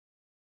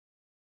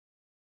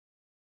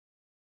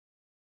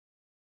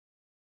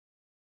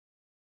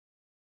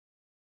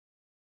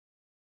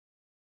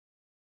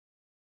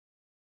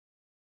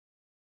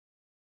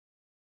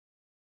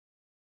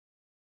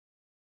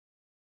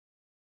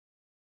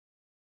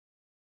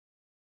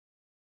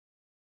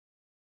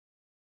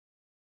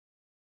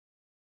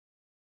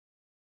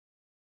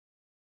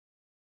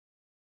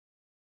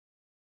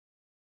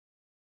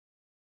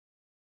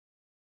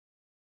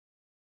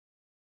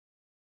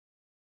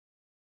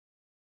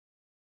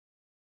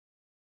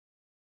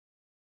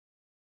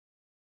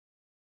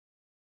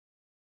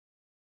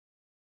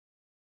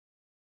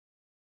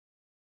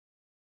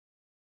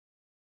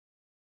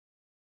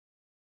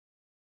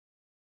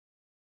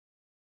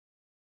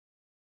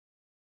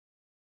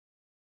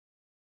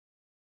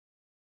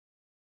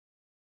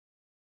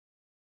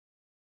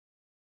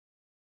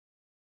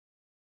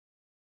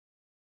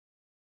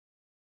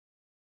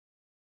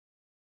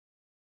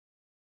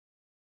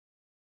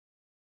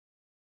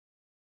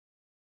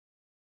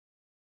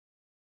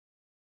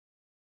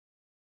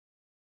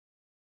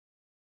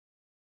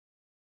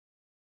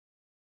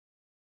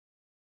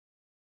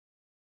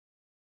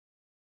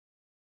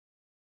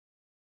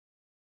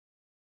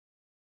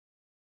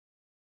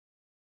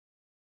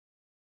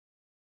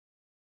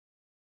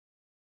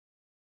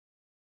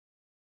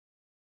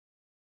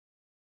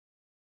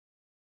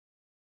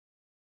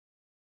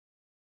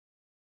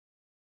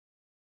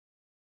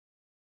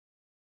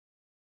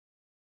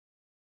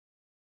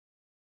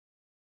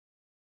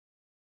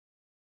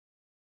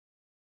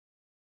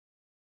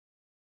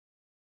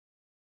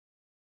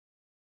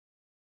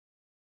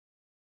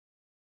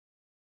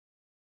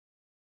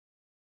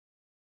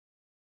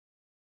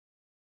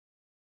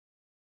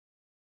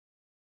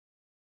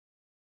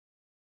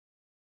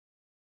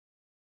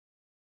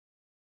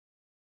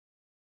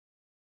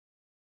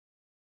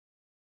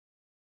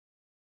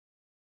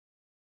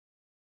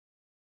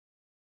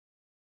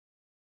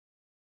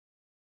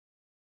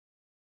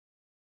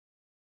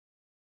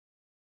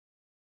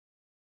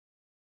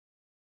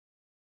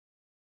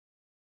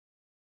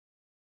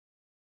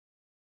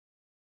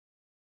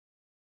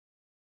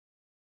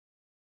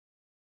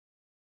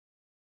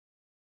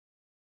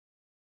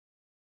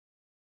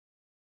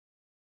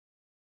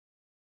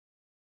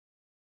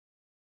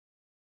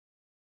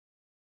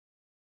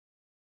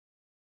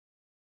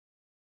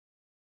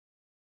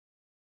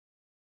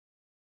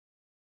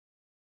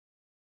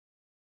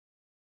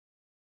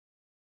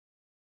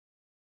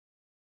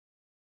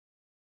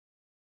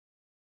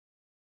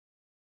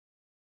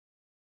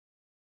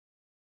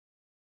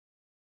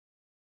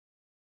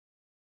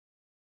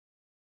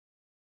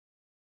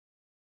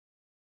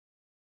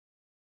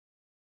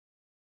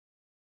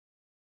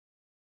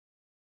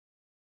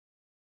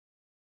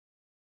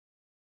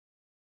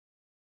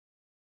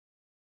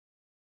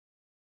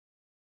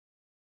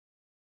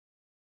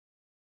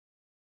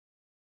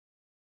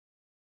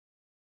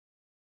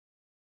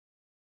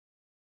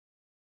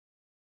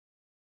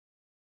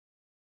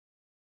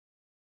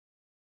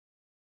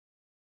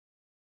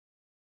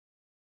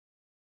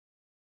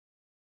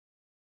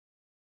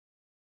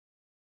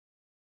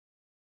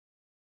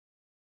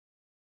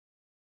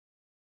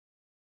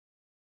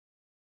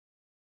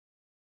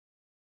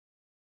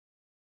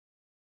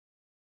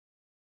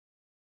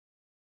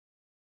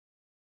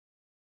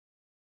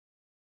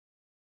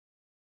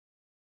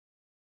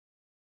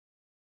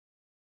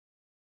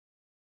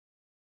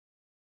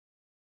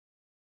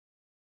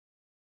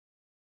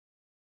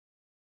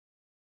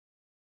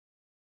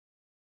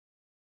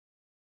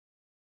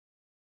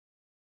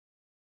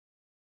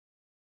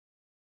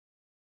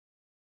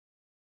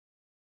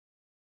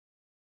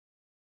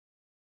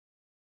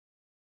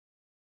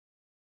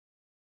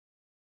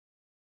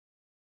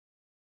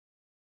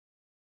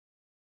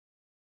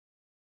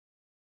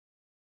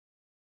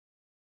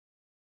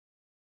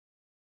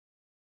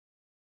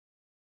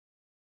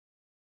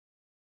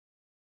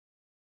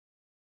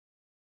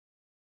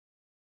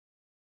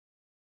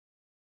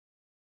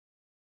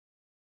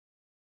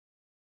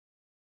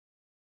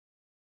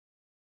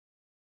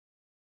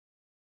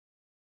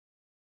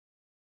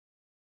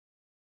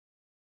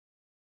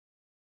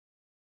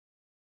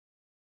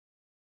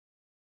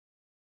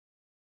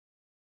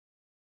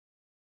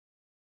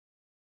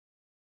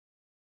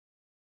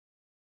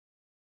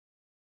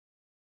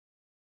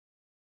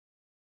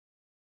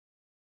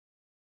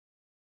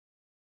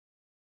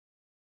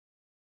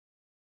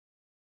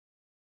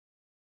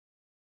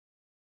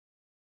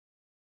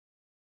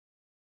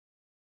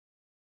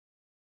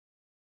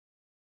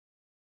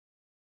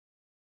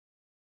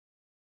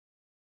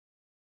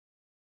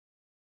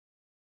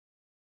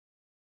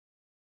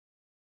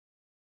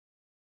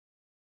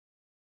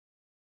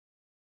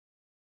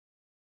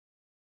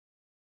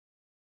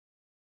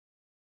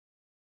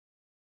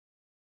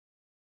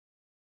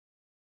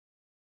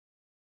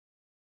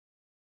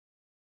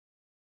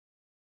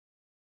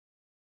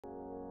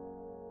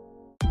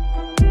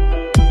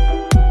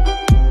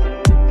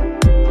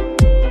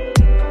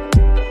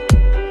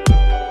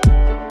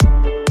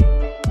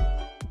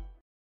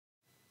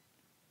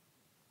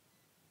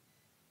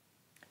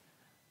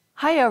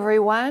Hi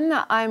everyone,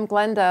 I'm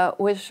Glenda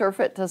with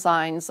SureFit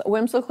Designs,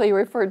 whimsically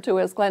referred to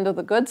as Glenda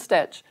the Good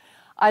Stitch.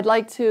 I'd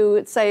like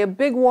to say a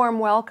big warm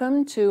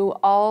welcome to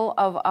all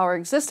of our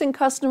existing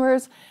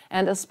customers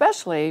and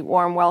especially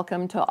warm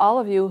welcome to all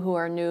of you who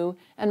are new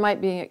and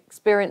might be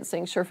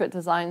experiencing SureFit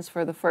Designs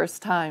for the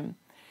first time.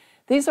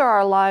 These are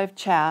our live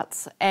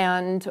chats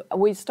and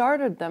we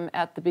started them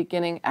at the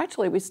beginning.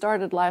 Actually, we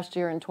started last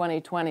year in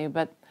 2020,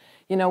 but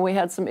you know, we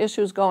had some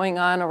issues going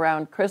on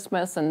around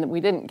Christmas and we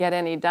didn't get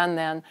any done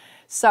then.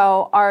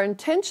 So our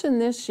intention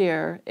this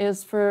year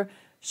is for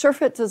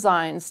SureFit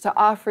Designs to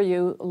offer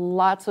you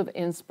lots of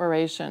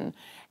inspiration.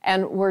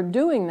 And we're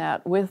doing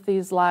that with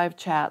these live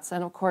chats.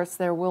 And of course,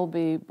 there will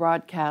be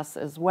broadcasts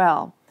as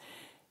well.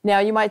 Now,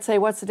 you might say,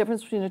 what's the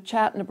difference between a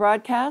chat and a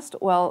broadcast?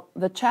 Well,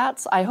 the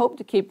chats, I hope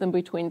to keep them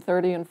between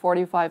 30 and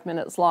 45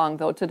 minutes long,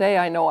 though today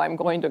I know I'm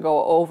going to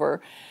go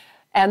over.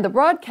 And the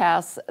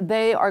broadcasts,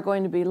 they are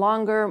going to be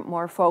longer,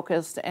 more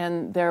focused,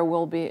 and there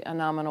will be a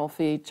nominal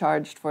fee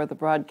charged for the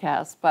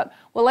broadcast. But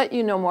we'll let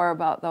you know more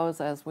about those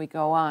as we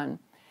go on.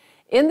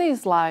 In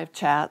these live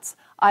chats,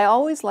 I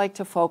always like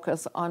to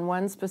focus on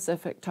one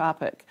specific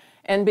topic.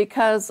 And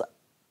because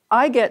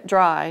I get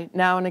dry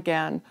now and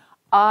again,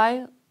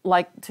 I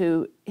like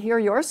to hear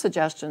your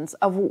suggestions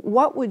of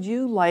what would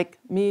you like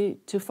me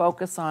to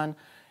focus on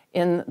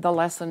in the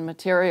lesson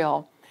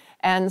material.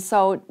 And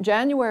so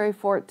January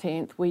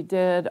 14th, we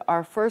did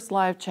our first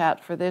live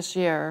chat for this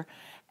year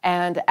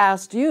and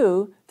asked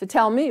you to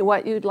tell me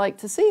what you'd like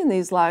to see in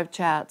these live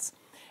chats.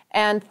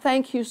 And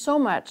thank you so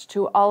much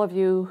to all of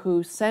you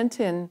who sent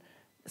in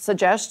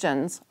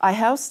suggestions. I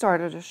have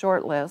started a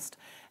short list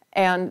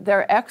and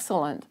they're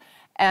excellent.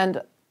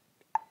 And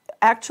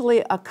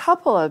actually a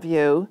couple of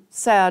you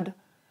said,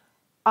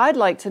 I'd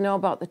like to know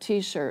about the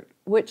t-shirt.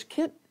 Which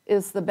kit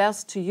is the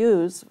best to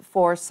use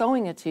for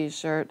sewing a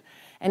t-shirt?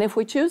 And if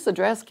we choose the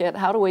dress kit,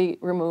 how do we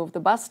remove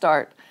the bust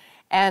dart?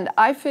 And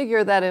I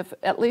figure that if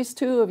at least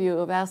two of you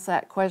have asked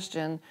that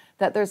question,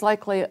 that there's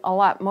likely a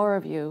lot more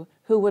of you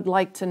who would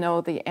like to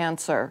know the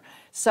answer.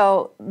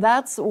 So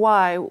that's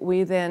why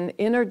we then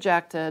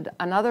interjected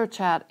another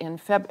chat in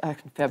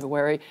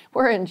February.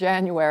 We're in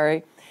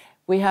January.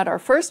 We had our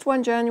first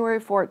one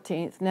January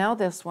 14th, now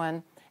this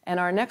one, and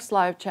our next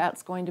live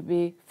chat's going to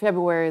be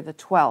February the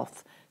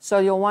 12th. So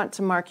you'll want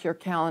to mark your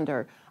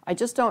calendar. I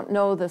just don't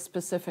know the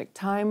specific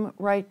time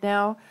right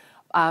now,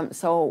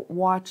 so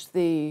watch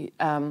the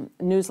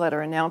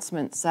newsletter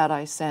announcements that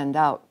I send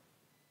out.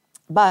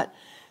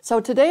 So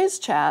today's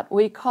chat,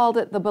 we called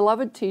it The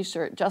Beloved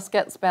T-Shirt Just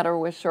Gets Better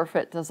with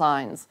SureFit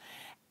Designs.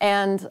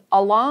 And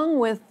along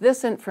with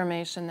this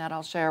information that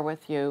I'll share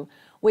with you,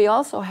 we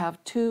also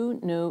have two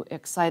new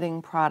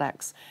exciting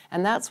products.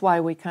 And that's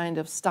why we kind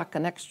of stuck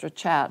an extra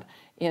chat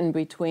in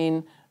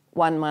between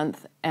 1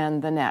 month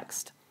and the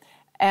next.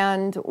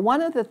 And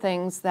one of the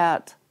things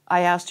that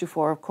I asked you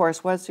for, of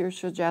course, was your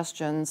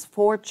suggestions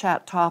for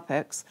chat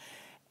topics,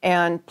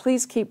 and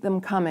please keep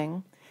them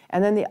coming.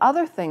 And then the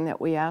other thing that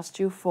we asked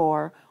you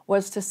for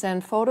was to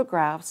send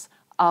photographs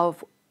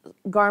of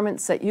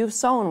garments that you've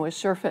sewn with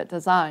SureFit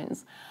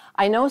Designs.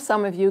 I know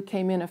some of you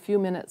came in a few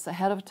minutes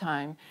ahead of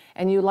time,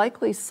 and you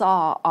likely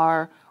saw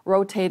our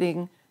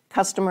rotating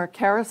customer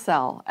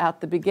carousel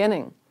at the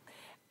beginning.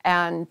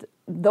 And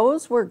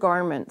those were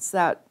garments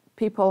that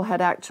people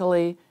had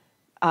actually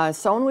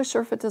sewn with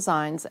SureFit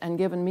Designs and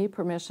given me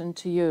permission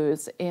to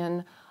use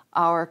in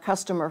our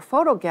customer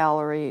photo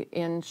gallery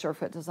in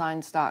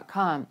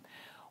surefitdesigns.com.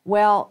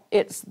 Well,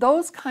 it's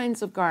those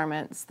kinds of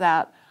garments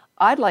that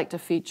I'd like to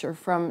feature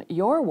from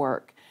your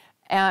work.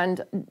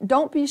 And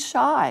don't be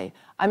shy.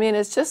 I mean,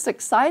 it's just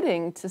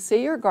exciting to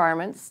see your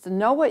garments, to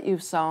know what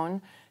you've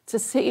sewn, to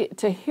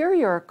hear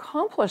your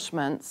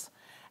accomplishments,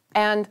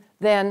 and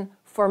then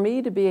for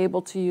me to be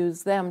able to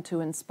use them to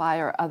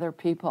inspire other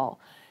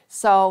people.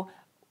 So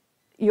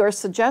your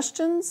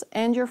suggestions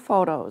and your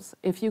photos,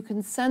 if you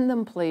can send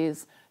them,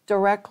 please,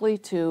 directly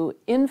to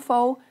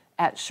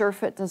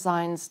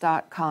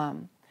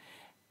info@surefitdesigns.com.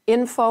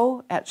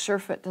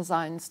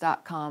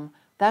 info@surefitdesigns.com.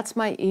 That's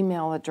my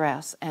email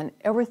address, and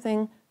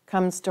everything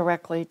comes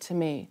directly to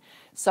me.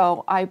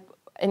 So I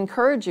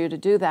encourage you to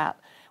do that.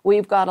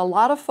 We've got a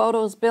lot of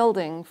photos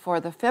building for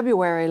the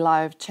February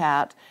live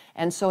chat,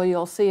 and so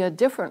you'll see a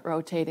different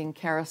rotating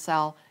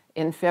carousel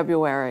in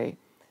February.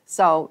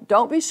 So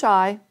don't be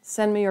shy,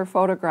 send me your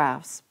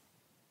photographs.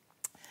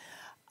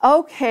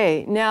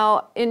 Okay,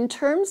 now in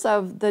terms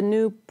of the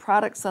new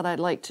products that I'd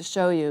like to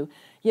show you,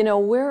 you know,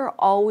 we're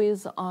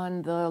always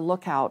on the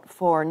lookout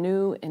for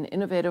new and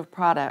innovative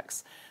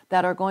products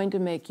that are going to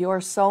make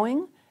your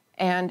sewing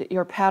and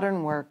your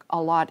pattern work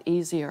a lot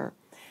easier.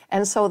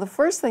 And so the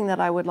first thing that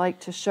I would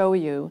like to show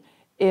you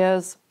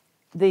is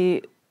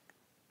the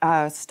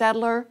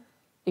Staedtler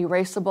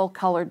erasable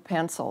colored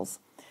pencils.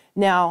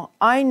 Now,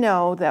 I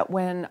know that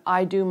when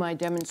I do my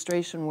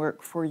demonstration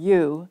work for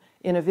you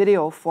in a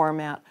video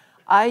format,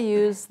 I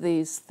use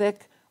these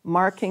thick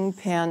marking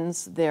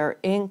pens. They're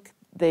ink,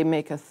 they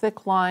make a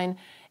thick line,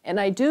 and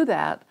I do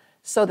that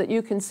so that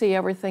you can see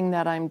everything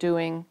that I'm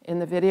doing in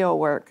the video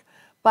work.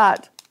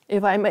 But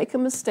If I make a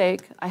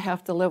mistake, I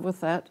have to live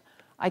with it.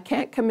 I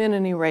can't come in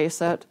and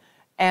erase it.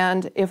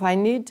 And if I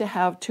need to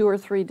have 2 or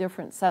 3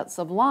 different sets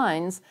of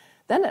lines,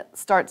 then it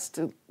starts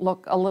to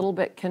look a little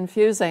bit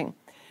confusing.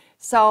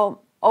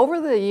 So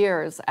over the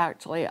years,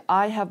 actually,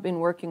 I have been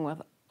working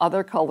with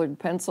other colored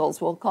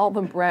pencils. We'll call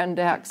them brand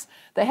X.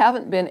 They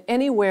haven't been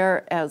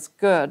anywhere as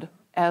good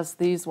as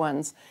these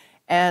ones.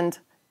 And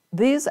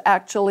these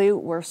actually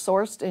were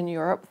sourced in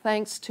Europe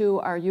thanks to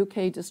our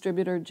UK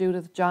distributor,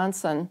 Judith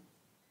Johnson.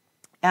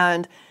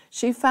 And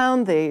she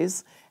found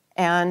these,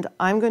 and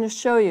I'm going to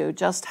show you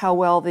just how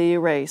well they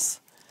erase.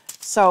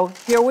 So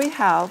here we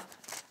have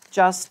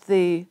just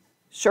the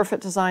Sure-Fit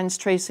Designs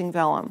tracing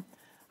vellum.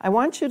 I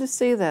want you to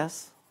see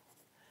this.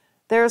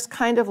 There's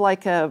kind of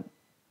like a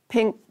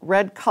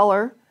pink-red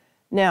color.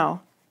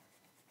 Now,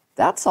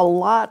 that's a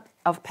lot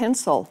of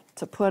pencil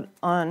to put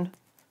on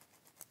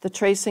the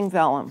tracing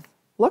vellum.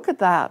 Look at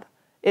that.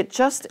 It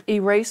just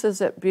erases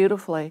it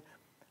beautifully.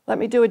 Let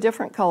me do a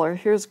different color.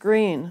 Here's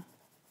green.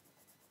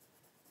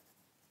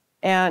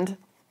 And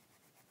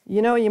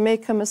you know, you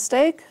make a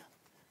mistake,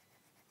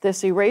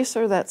 this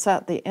eraser that's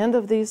at the end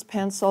of these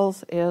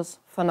pencils is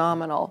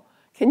phenomenal.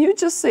 Can you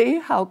just see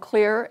how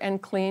clear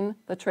and clean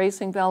the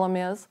tracing vellum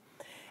is?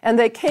 And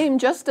they came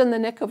just in the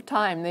nick of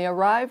time. They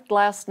arrived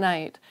last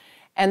night.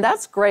 And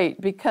that's great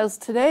because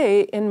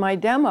today in my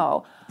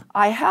demo,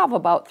 I have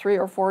about 3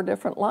 or 4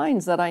 different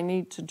lines that I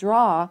need to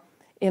draw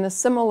in a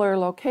similar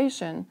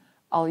location.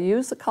 I'll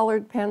use the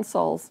colored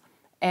pencils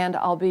and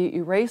I'll be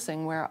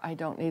erasing where I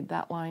don't need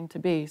that line to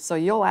be. So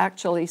you'll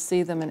actually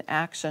see them in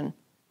action.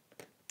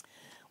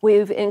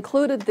 We've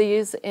included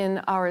these in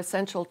our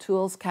Essential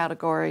Tools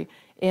category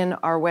in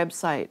our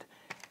website.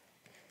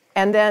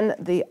 And then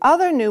the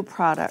other new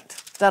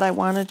product that I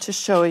wanted to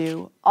show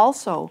you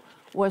also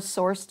was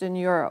sourced in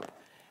Europe.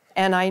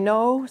 And I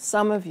know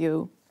some of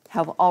you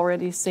have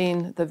already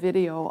seen the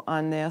video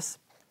on this.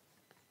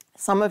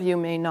 Some of you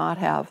may not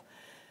have.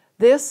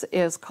 This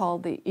is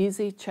called the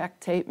Easy Check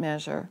Tape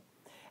Measure.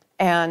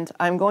 And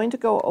I'm going to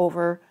go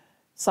over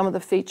some of the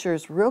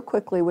features real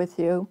quickly with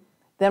you.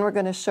 Then we're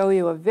going to show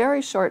you a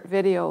very short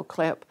video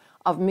clip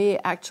of me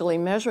actually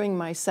measuring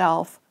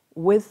myself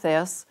with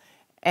this,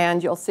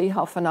 and you'll see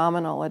how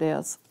phenomenal it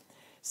is.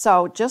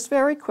 So just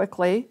very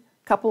quickly,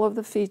 a couple of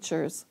the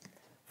features.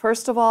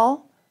 First of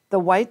all, the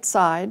white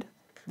side,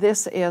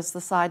 this is the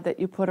side that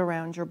you put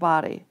around your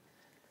body.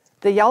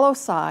 The yellow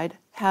side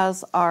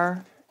has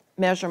our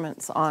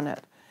measurements on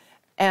it.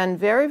 And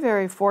very,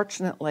 very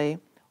fortunately,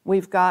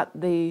 we've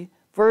got the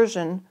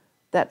version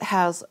that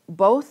has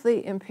both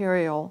the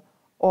imperial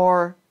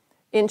or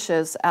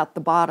inches at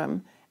the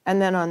bottom,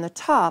 and then on the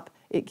top,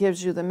 it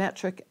gives you the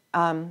metric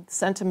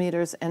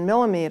centimeters and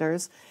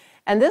millimeters.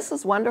 And this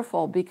is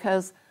wonderful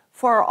because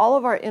for all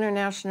of our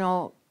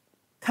international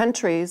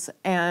countries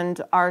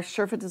and our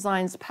Sure-Fit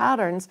Designs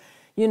patterns,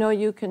 you know,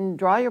 you can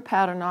draw your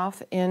pattern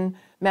off in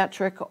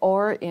metric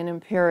or in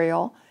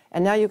imperial,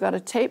 and now you've got a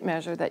tape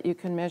measure that you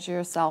can measure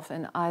yourself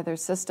in either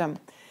system.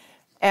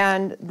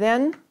 And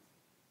then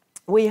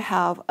we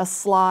have a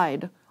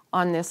slide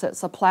on this.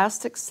 It's a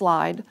plastic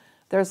slide.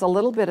 There's a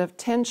little bit of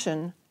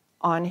tension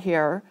on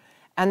here,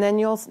 and then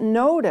you'll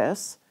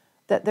notice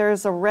that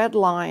there's a red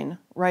line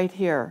right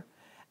here.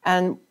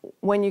 And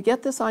when you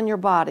get this on your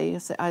body,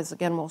 as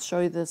again, we'll show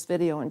you this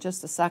video in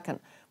just a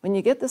second, when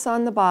you get this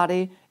on the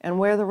body and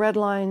where the red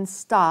line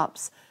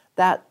stops,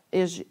 that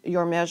is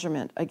your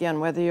measurement,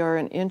 again, whether you're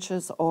in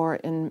inches or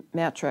in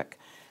metric.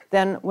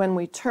 Then when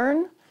we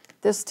turn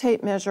this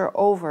tape measure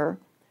over,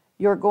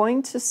 you're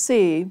going to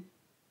see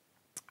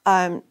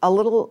a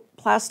little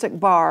plastic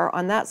bar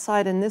on that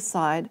side and this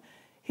side.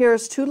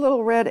 Here's 2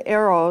 little red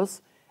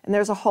arrows, and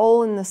there's a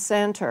hole in the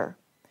center.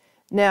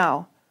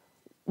 Now,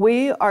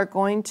 we are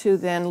going to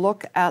then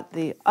look at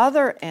the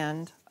other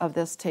end of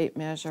this tape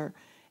measure,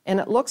 and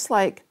it looks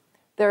like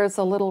there's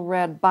a little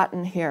red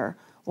button here.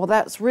 Well,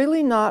 that's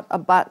really not a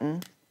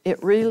button.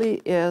 It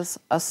really is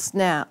a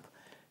snap.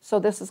 So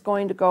this is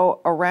going to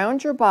go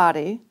around your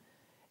body,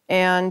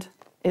 and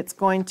it's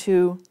going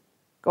to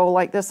go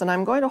like this. And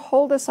I'm going to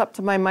hold this up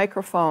to my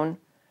microphone,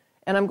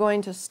 and I'm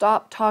going to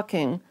stop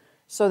talking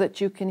so that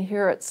you can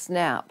hear it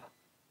snap.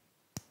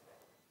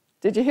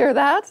 Did you hear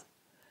that?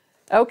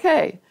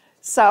 Okay,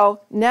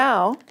 so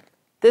now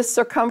this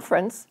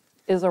circumference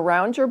is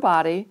around your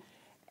body,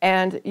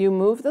 and you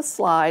move the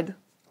slide,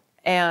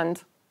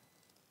 and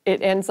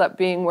it ends up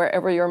being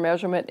wherever your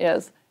measurement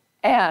is,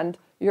 and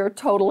you're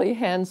totally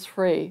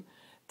hands-free.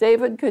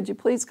 David, could you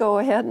please go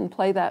ahead and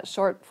play that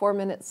short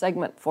 4-minute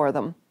segment for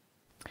them?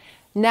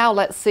 Now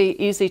let's see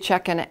Easy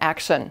Check in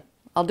action.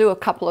 I'll do a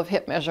couple of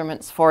hip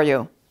measurements for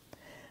you.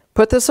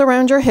 Put this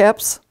around your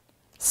hips,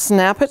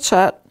 snap it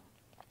shut,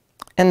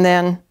 and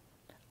then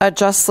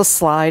adjust the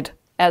slide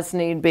as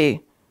need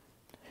be.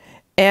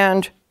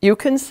 And you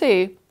can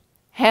see,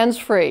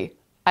 hands-free.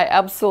 I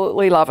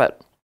absolutely love it.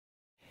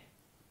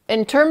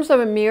 In terms of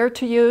a mirror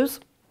to use,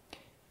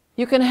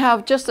 you can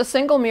have just a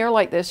single mirror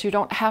like this. You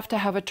don't have to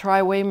have a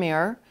tri-way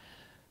mirror.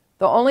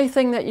 The only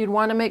thing that you'd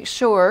want to make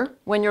sure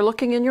when you're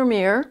looking in your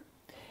mirror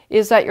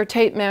is that your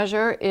tape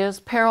measure is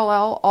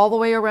parallel all the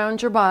way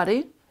around your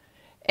body.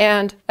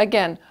 And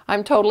again,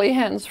 I'm totally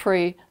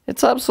hands-free.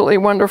 It's absolutely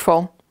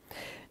wonderful.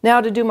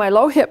 Now to do my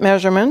low hip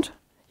measurement,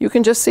 you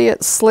can just see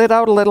it slid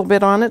out a little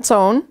bit on its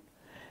own.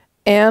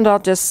 And I'll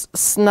just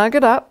snug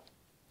it up,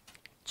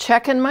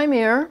 check in my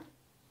mirror,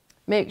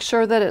 make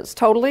sure that it's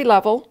totally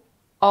level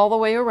all the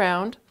way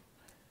around.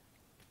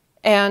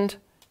 And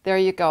there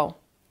you go.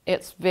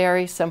 It's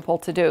very simple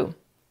to do.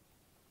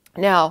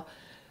 Now,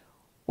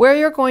 where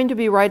you're going to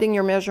be writing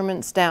your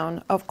measurements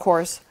down, of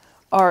course,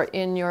 are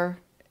in your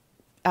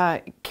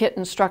kit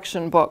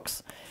instruction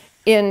books.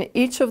 In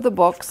each of the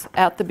books,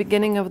 at the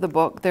beginning of the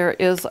book, there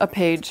is a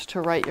page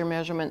to write your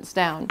measurements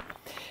down.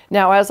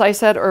 Now, as I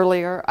said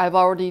earlier, I've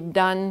already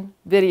done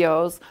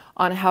videos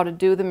on how to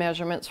do the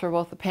measurements for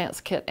both the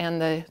pants kit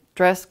and the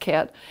dress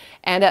kit.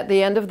 And at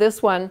the end of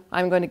this one,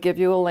 I'm going to give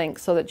you a link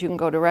so that you can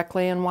go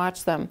directly and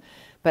watch them.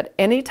 But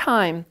any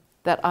time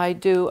that I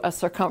do a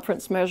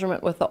circumference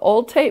measurement with the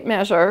old tape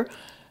measure,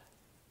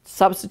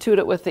 substitute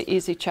it with the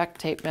Easy Check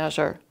tape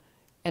measure.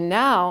 And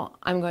now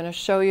I'm going to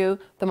show you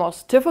the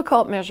most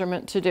difficult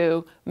measurement to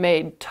do,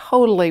 made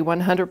totally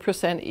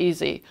 100%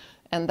 easy,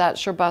 and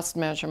that's your bust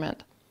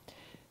measurement.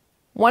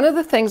 One of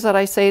the things that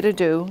I say to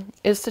do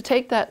is to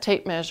take that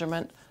tape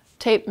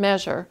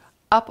measure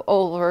up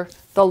over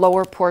the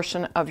lower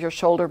portion of your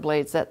shoulder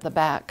blades at the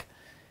back.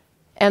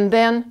 And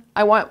then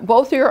I want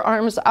both of your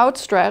arms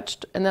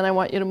outstretched, and then I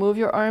want you to move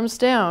your arms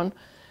down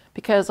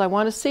because I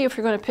want to see if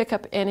you're going to pick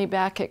up any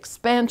back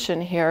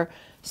expansion here.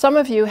 Some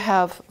of you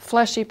have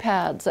fleshy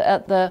pads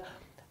at the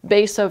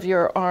base of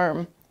your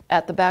arm,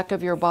 at the back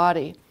of your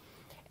body.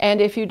 And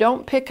if you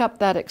don't pick up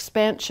that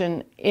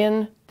expansion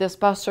in this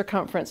bust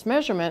circumference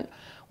measurement,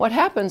 what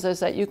happens is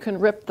that you can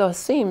rip the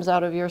seams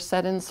out of your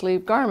set-in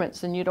sleeve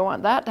garments, and you don't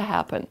want that to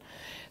happen.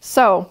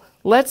 So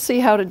let's see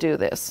how to do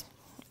this.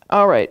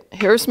 All right,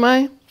 here's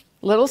my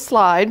little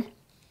slide,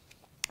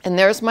 and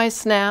there's my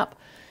snap,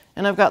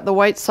 and I've got the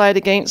white side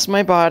against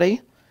my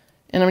body,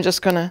 and I'm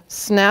just going to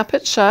snap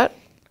it shut.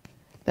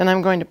 Then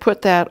I'm going to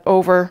put that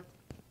over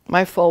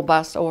my full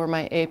bust, over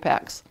my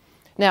apex.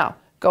 Now,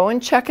 go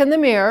and check in the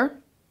mirror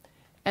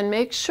and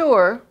make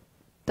sure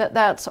that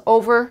that's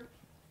over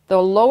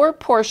the lower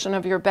portion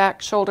of your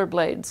back shoulder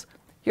blades.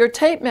 Your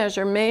tape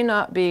measure may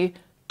not be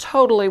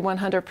totally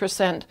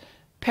 100%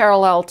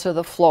 parallel to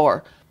the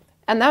floor.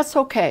 And that's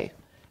okay,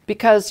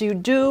 because you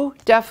do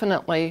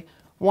definitely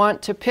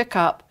want to pick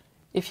up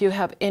if you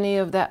have any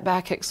of that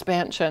back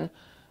expansion.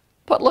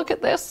 But look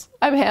at this,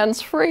 I'm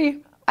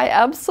hands-free. I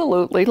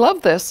absolutely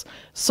love this.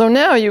 So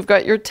now you've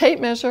got your tape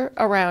measure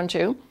around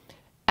you,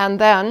 and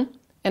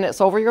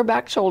it's over your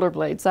back shoulder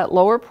blades, that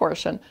lower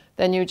portion,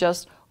 then you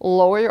just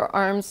lower your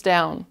arms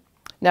down.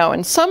 Now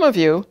in some of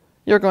you,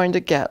 you're going to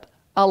get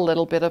a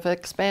little bit of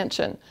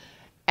expansion,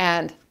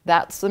 and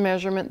that's the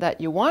measurement that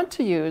you want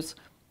to use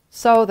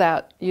so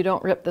that you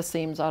don't rip the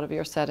seams out of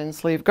your set-in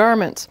sleeve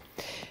garments.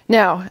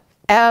 Now,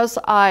 as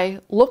I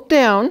look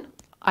down,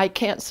 I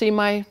can't see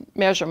my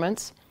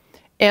measurements,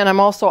 and I'm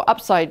also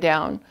upside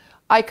down.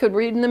 I could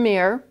read in the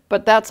mirror,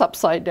 but that's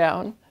upside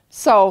down.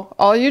 So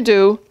all you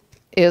do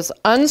is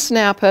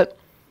unsnap it,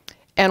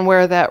 and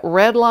where that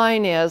red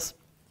line is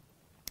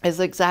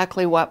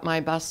exactly what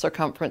my bust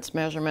circumference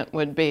measurement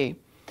would be.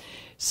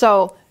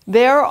 So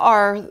there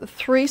are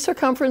 3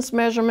 circumference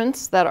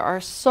measurements that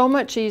are so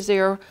much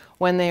easier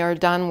when they are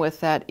done with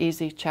that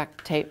Easy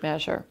Check tape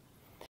measure.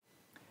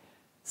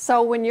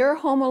 So when you're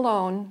home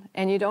alone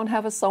and you don't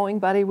have a sewing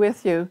buddy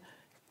with you,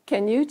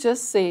 can you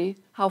just see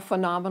how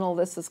phenomenal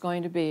this is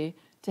going to be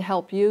to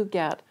help you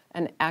get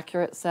an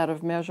accurate set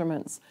of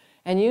measurements?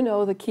 And you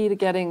know the key to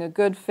getting a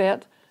good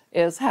fit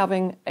is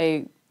having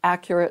an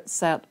accurate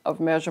set of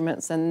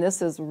measurements, and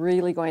this is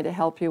really going to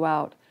help you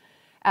out.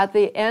 At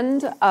the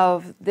end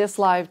of this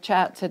live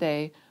chat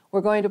today, we're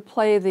going to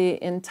play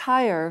the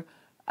entire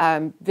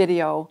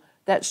video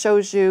that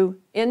shows you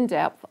in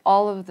depth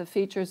all of the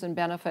features and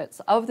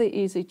benefits of the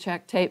Easy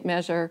Check tape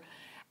measure,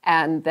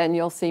 and then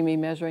you'll see me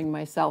measuring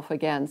myself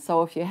again.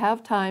 So if you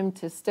have time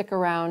to stick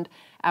around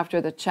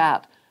after the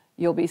chat,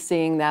 you'll be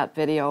seeing that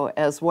video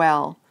as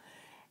well.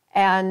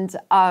 And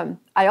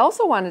I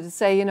also wanted to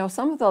say, you know,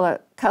 some of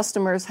the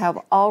customers have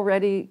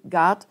already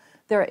got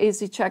their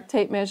Easy Check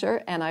tape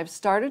measure, and I've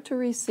started to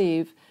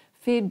receive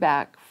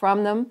feedback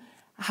from them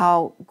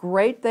how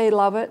great they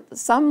love it.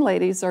 Some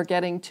ladies are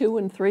getting 2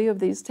 and 3 of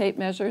these tape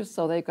measures,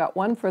 so they've got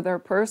one for their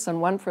purse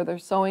and one for their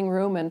sewing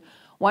room and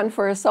one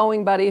for a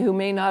sewing buddy who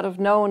may not have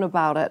known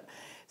about it.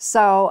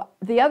 So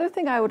the other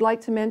thing I would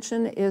like to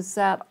mention is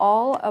that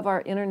all of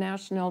our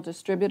international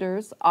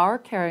distributors are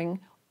carrying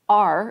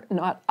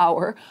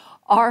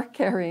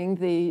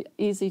the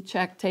Easy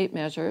Check tape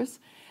measures.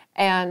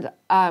 And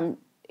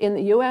in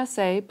the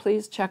USA,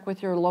 please check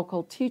with your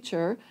local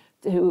teacher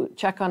to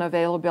check on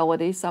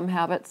availability. Some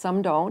have it,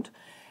 some don't.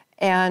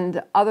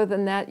 And other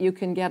than that, you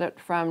can get it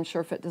from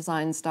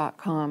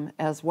surefitdesigns.com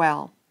as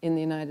well in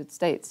the United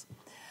States.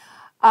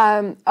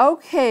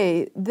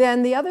 Okay,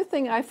 then the other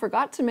thing I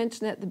forgot to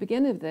mention at the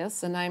beginning of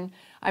this, and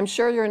I'm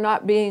sure you're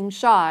not being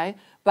shy,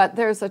 But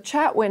there's a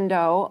chat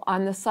window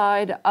on the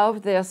side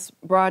of this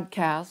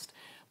broadcast.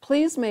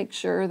 Please make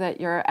sure that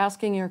you're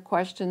asking your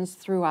questions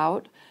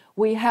throughout.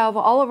 We have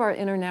all of our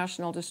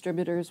international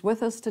distributors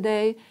with us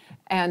today,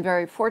 and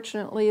very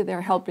fortunately,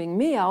 they're helping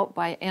me out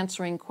by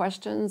answering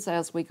questions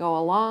as we go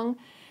along.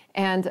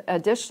 And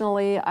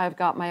additionally, I've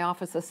got my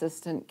office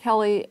assistant,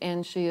 Kelly,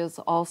 and she is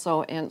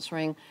also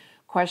answering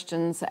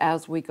questions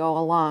as we go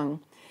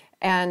along.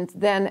 And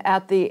then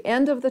at the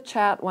end of the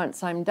chat,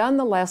 once I'm done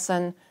the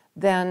lesson,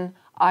 then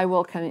I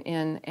will come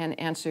in and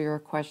answer your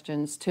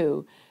questions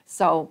too.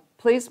 So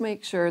please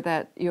make sure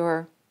that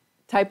you're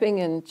typing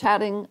and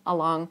chatting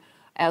along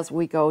as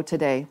we go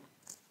today.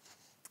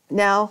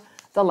 Now,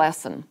 the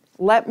lesson.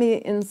 Let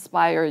me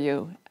inspire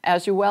you.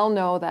 As you well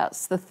know,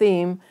 that's the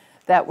theme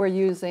that we're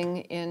using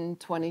in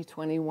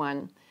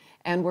 2021.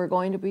 And we're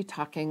going to be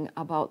talking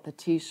about the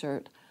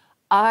t-shirt.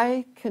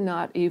 I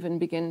cannot even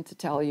begin to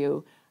tell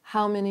you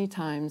how many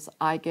times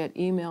I get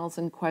emails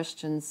and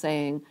questions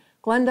saying,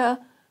 Glenda,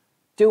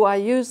 do I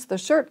use the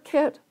shirt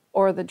kit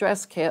or the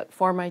dress kit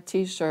for my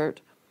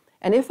t-shirt?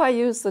 And if I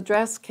use the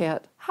dress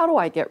kit, how do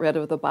I get rid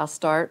of the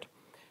bust dart?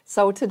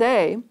 So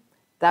today,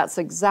 that's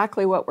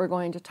exactly what we're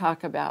going to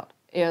talk about,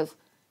 is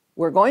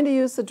we're going to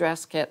use the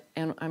dress kit,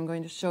 and I'm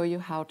going to show you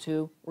how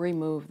to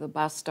remove the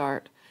bust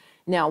dart.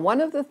 Now,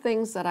 one of the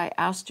things that I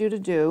asked you to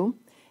do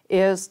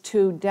is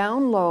to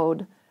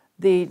download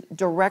the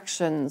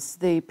directions,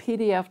 the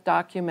PDF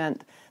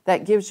document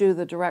that gives you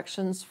the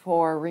directions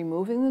for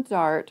removing the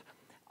dart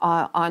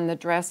on the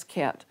dress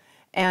kit.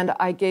 And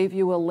I gave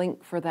you a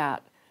link for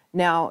that.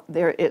 Now,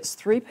 it's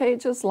 3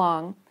 pages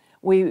long.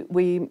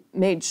 We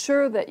made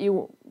sure that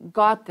you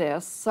got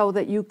this so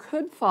that you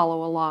could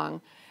follow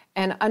along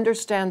and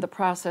understand the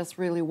process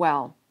really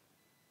well.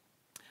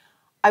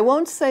 I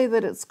won't say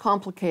that it's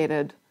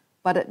complicated,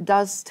 but it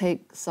does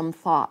take some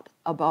thought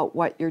about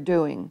what you're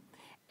doing.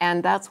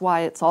 And that's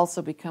why it's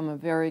also become a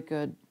very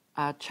good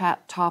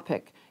chat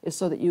topic, is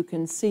so that you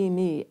can see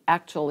me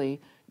actually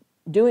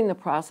doing the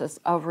process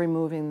of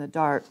removing the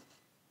dart.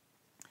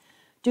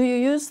 Do you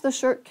use the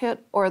shirt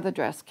kit or the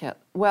dress kit?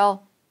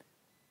 Well,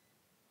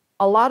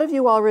 a lot of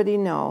you already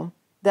know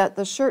that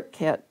the shirt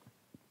kit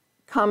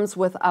comes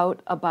without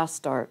a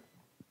bust dart.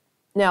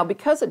 Now,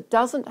 because it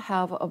doesn't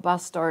have a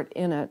bust dart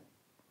in it,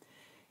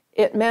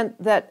 it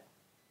meant that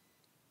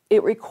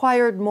it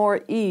required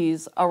more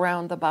ease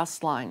around the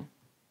bust line.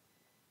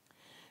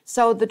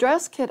 So the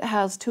dress kit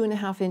has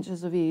 2.5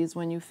 inches of ease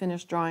when you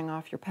finish drawing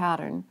off your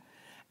pattern,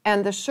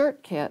 and the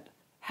shirt kit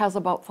has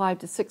about 5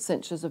 to 6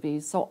 inches of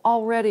ease, so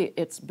already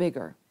it's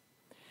bigger.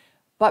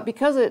 But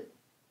because it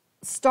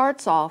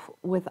starts off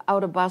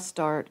without a bust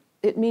dart,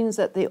 it means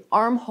that the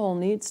armhole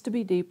needs to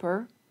be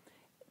deeper.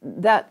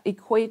 That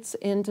equates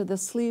into the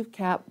sleeve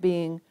cap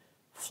being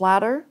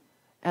flatter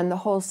and the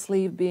whole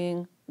sleeve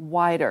being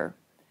wider.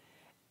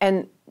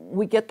 And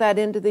we get that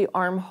into the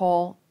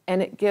armhole,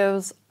 and it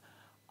gives,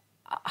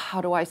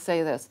 how do I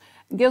say this?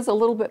 It gives a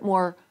little bit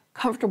more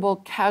comfortable,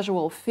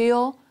 casual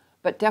feel,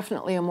 but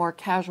definitely a more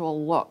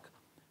casual look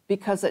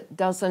because it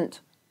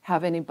doesn't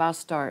have any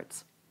bust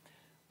darts.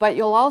 But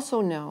you'll also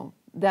know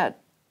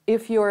that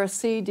if you're a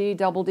C, D,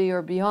 double D,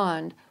 or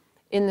beyond,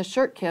 in the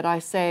shirt kit I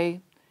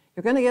say,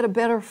 you're going to get a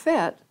better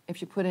fit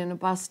if you put in a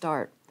bust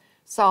dart.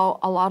 So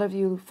a lot of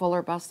you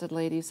fuller busted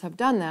ladies have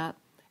done that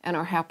and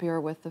are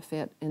happier with the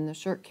fit in the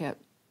shirt kit.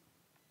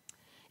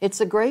 It's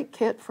a great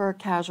kit for a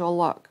casual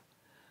look.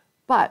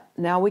 But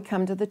now we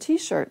come to the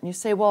t-shirt, and you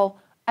say, well,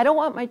 I don't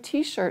want my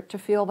t-shirt to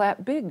feel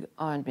that big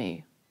on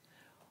me.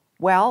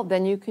 Well,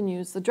 then you can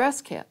use the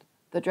dress kit.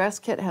 The dress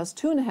kit has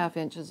 2.5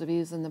 inches of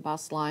ease in the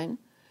bust line,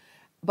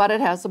 but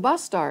it has a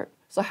bust dart.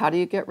 So how do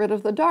you get rid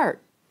of the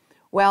dart?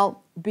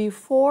 Well,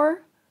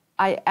 before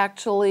I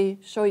actually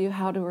show you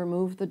how to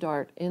remove the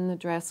dart in the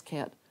dress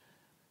kit,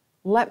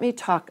 let me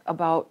talk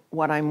about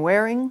what I'm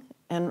wearing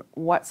and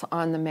what's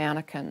on the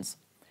mannequins.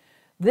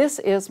 This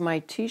is my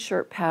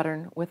t-shirt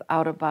pattern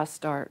without a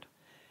bust dart.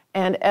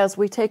 And as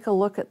we take a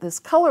look at this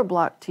color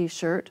block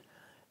t-shirt,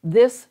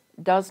 this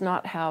does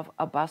not have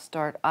a bust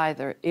dart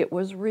either. It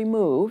was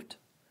removed,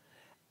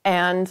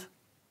 and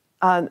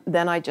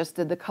then I just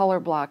did the color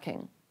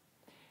blocking.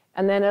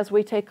 And then as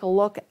we take a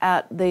look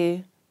at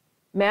the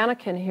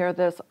mannequin here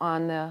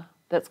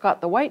that's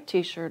got the white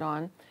t-shirt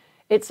on,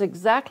 it's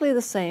exactly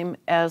the same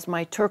as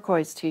my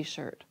turquoise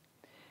t-shirt.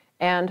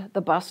 And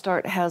the bust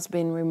dart has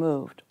been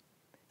removed.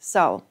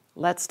 So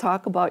let's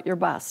talk about your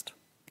bust.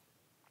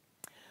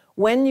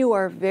 When you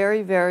are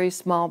very, very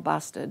small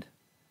busted,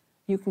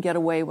 you can get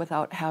away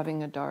without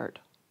having a dart.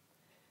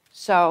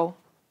 So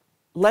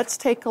let's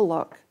take a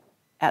look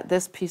at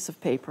this piece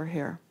of paper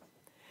here.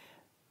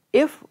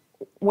 If,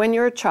 when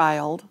you're a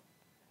child,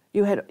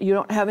 you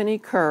don't have any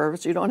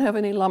curves, you don't have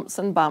any lumps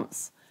and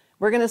bumps,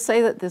 we're going to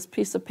say that this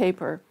piece of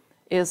paper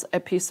is a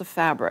piece of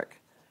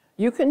fabric.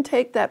 You can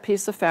take that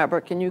piece of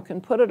fabric and you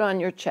can put it on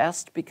your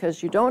chest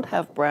because you don't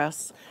have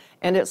breasts,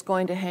 and it's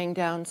going to hang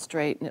down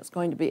straight and it's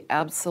going to be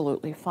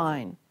absolutely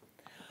fine.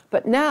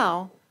 But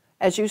now,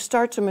 as you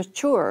start to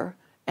mature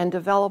and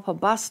develop a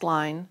bust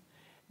line,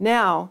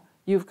 now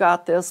you've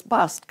got this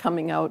bust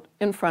coming out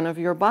in front of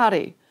your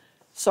body.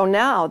 So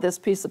now this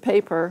piece of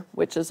paper,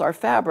 which is our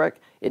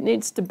fabric, it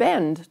needs to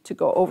bend to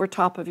go over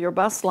top of your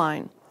bust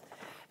line.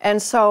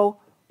 And so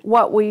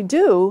what we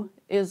do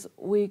is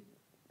we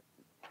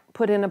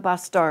put in a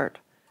bust dart.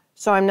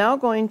 So I'm now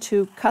going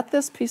to cut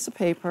this piece of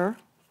paper,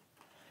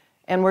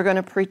 and we're going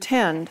to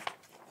pretend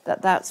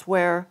that that's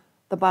where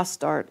the bust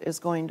dart is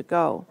going to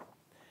go.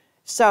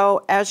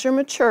 So as you're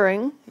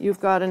maturing, you've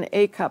got an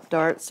A-cup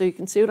dart, so you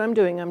can see what I'm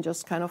doing. I'm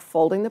just kind of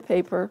folding the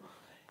paper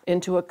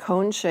into a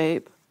cone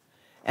shape.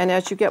 And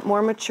as you get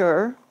more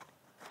mature,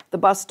 the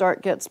bust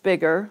dart gets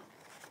bigger.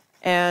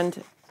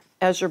 And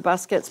as your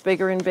bust gets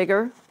bigger and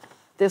bigger,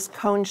 this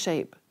cone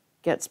shape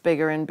gets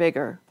bigger and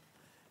bigger.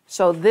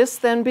 So this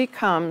then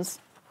becomes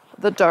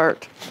the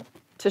dart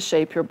to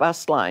shape your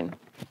bust line.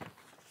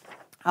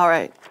 All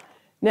right,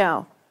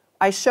 now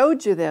I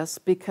showed you this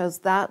because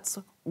that's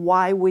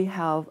why we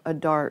have a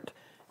dart,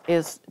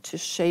 is to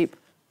shape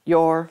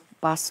your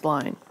bust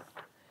line.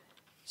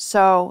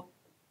 So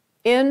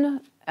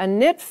in a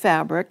knit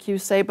fabric, you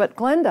say, but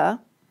Glenda,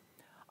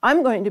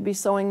 I'm going to be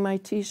sewing my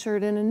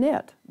t-shirt in a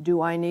knit.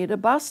 Do I need a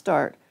bust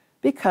dart?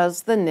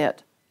 Because the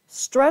knit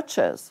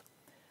stretches.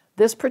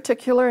 This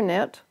particular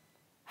knit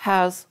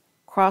has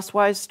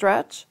crosswise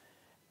stretch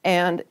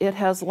and it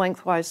has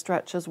lengthwise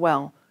stretch as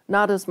well,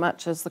 not as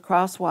much as the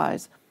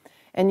crosswise.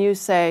 And you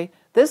say,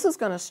 this is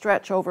going to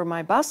stretch over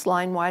my bust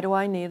line, why do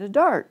I need a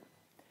dart?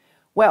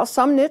 Well,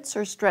 some knits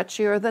are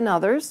stretchier than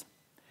others,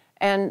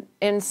 and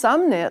in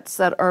some knits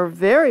that are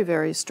very,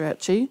 very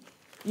stretchy,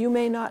 you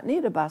may not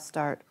need a bust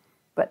dart.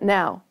 But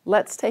now,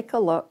 let's take a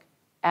look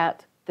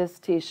at this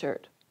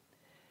t-shirt.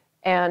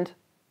 And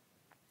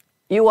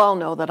you all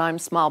know that I'm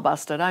small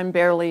busted, I'm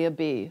barely a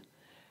B.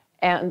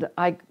 And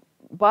I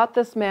bought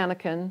this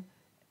mannequin,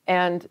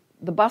 and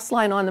the bust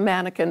line on the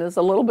mannequin is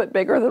a little bit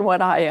bigger than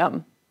what I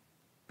am.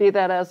 Be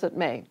that as it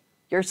may,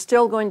 you're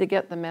still going to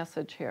get the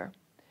message here.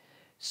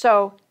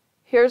 So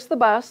here's the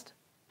bust,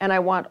 and I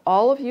want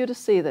all of you to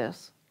see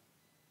this.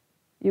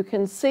 You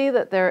can see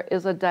that there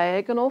is a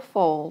diagonal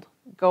fold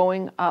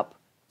going up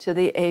to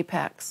the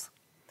apex.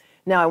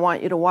 Now I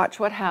want you to watch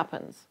what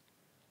happens.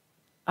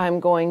 I'm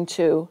going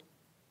to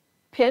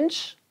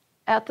pinch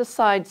at the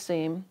side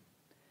seam,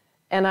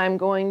 and I'm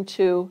going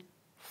to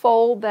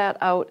fold that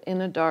out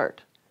in a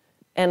dart,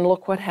 and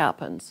look what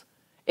happens.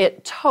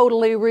 It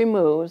totally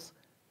removes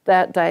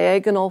that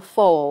diagonal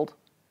fold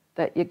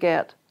that you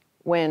get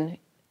when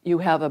you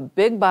have a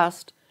big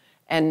bust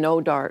and no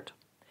dart.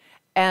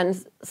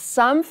 And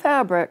some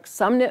fabrics,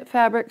 some knit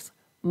fabrics,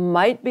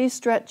 might be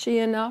stretchy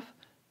enough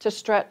to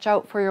stretch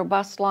out for your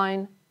bust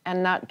line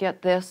and not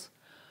get this.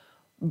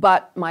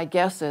 But my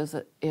guess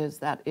is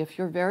that if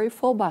you're very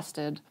full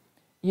busted,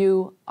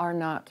 you are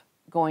not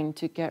going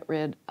to get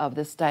rid of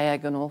this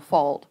diagonal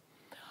fold.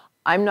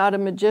 I'm not a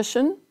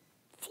magician.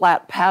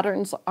 Flat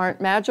patterns aren't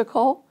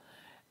magical.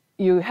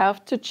 You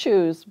have to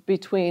choose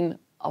between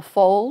a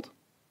fold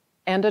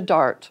and a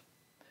dart.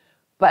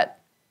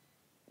 But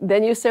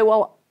then you say,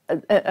 well,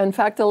 in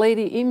fact, a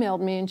lady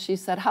emailed me and she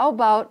said, how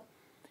about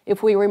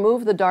if we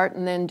remove the dart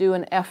and then do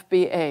an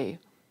FBA?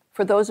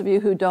 For those of you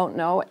who don't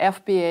know,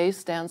 FBA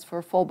stands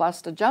for full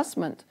bust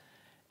adjustment.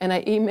 And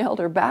I emailed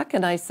her back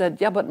and I said,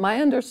 yeah, but my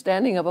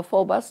understanding of a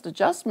full bust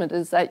adjustment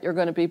is that you're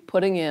going to be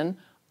putting in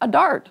a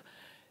dart.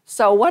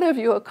 So what have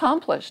you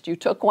accomplished? You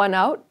took one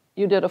out,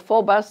 you did a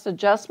full bust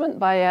adjustment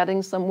by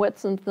adding some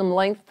width and some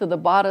length to the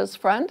bodice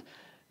front,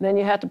 then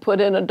you had to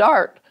put in a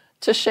dart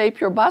to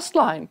shape your bust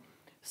line.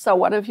 So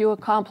what have you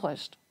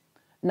accomplished?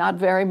 Not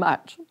very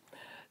much.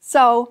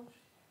 So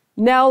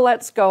now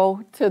let's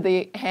go to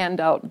the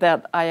handout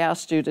that I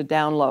asked you to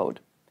download.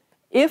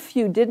 If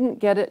you didn't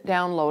get it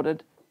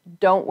downloaded,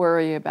 don't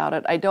worry about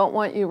it. I don't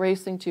want you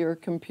racing to your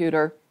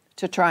computer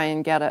to try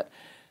and get it.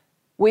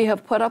 We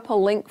have put up a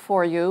link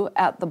for you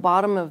at the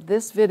bottom of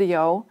this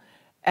video,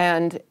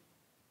 and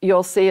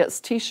you'll see it's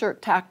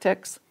T-shirt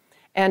tactics,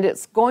 and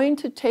it's going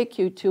to take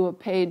you to a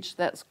page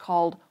that's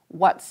called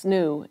What's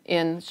New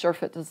in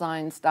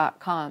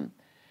SureFitDesigns.com.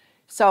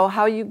 So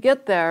how you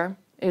get there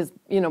is,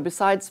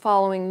 besides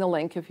following the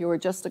link, if you were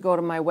just to go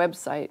to my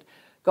website,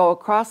 go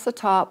across the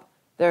top,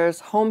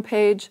 there's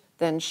Homepage,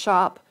 then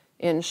Shop.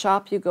 In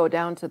Shop, you go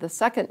down to the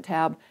second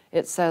tab,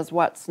 it says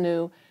What's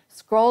New.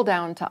 Scroll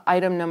down to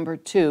item number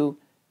 2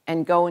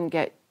 and go and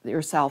get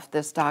yourself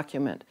this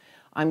document.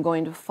 I'm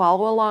going to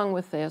follow along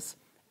with this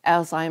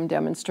as I'm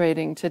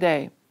demonstrating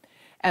today.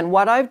 And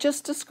what I've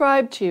just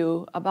described to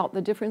you about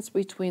the difference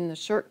between the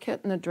shirt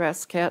kit and the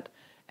dress kit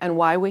and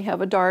why we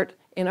have a dart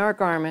in our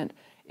garment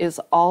is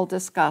all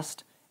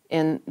discussed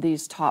in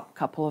these top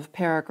couple of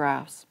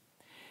paragraphs.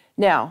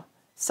 Now,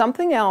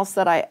 something else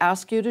that I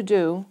ask you to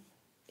do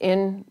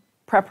in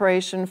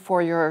preparation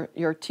for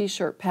your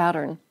t-shirt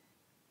pattern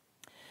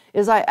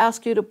is I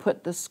ask you to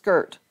put the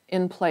skirt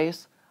in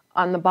place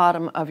on the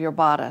bottom of your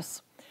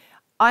bodice.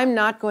 I'm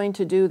not going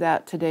to do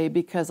that today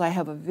because I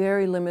have a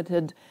very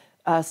limited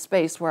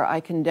space where I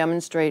can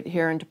demonstrate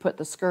here, and to put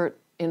the skirt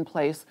in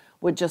place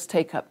would just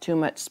take up too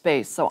much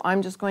space. So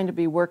I'm just going to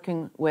be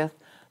working with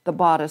the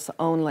bodice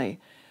only.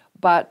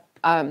 But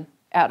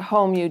at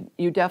home,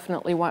 you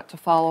definitely want to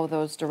follow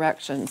those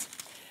directions.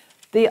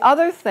 The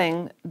other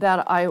thing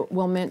that I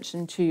will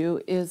mention to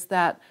you is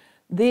that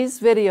these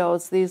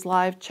videos, these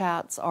live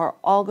chats, are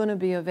all going to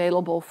be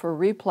available for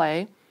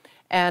replay.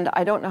 And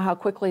I don't know how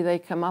quickly they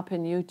come up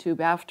in YouTube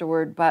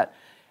afterward, but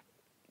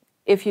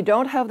if you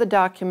don't have the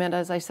document,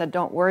 as I said,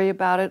 don't worry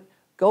about it.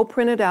 Go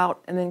print it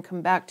out and then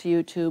come back to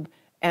YouTube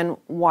and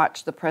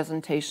watch the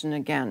presentation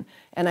again.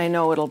 And I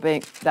know it'll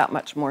make that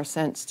much more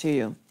sense to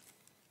you.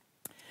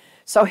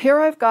 So here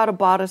I've got a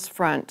bodice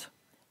front,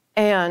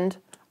 and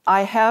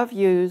I have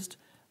used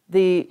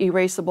the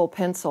erasable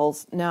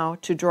pencils now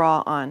to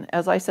draw on.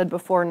 As I said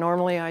before,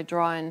 normally I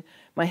draw in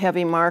my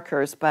heavy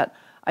markers, but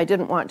I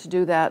didn't want to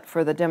do that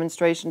for the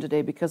demonstration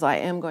today because I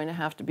am going to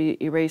have to be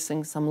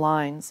erasing some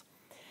lines.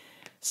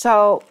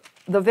 So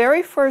the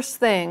very first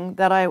thing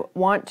that I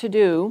want to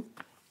do,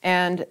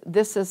 and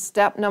this is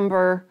step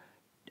number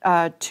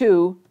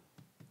 2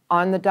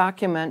 on the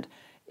document,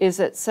 is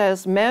it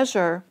says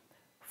measure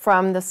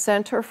from the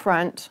center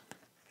front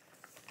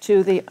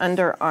to the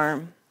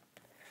underarm.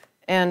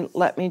 And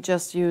let me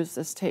just use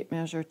this tape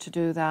measure to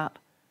do that.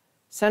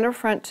 Center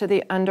front to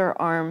the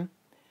underarm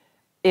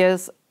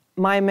is,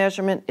 my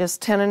measurement is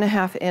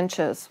 10.5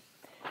 inches.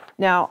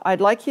 Now,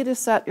 I'd like you to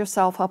set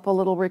yourself up a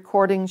little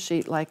recording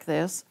sheet like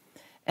this.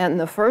 And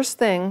the first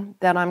thing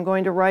that I'm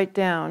going to write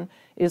down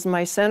is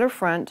my center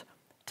front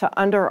to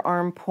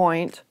underarm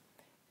point.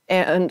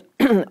 And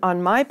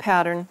on my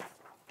pattern,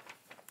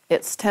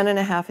 it's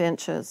 10.5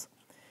 inches.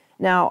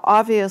 Now,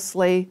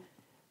 obviously,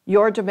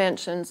 your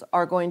dimensions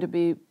are going to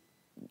be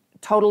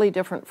totally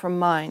different from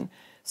mine.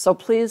 So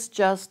please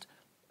just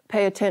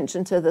pay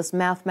attention to this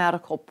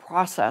mathematical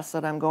process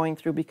that I'm going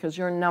through because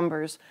your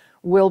numbers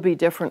will be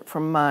different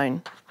from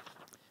mine.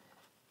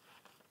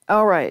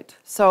 All right,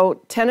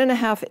 so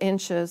 10.5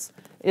 inches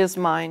is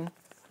mine,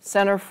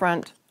 center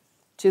front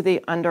to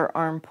the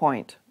underarm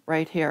point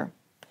right here.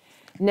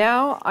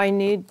 Now I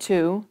need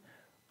to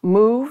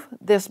move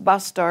this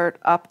bust dart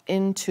up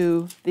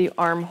into the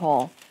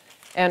armhole.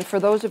 And for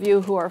those of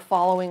you who are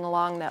following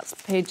along, that's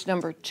page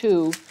number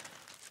 2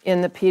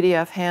 in the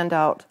PDF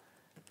handout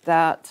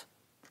that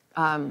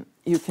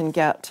you can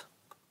get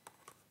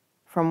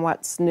from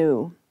What's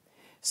New.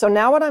 So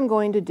now what I'm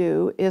going to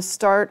do is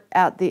start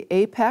at the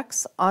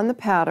apex on the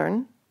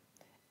pattern,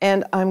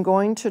 and I'm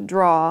going to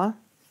draw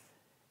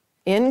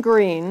in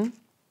green.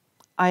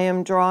 I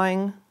am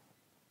drawing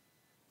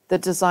the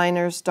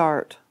designer's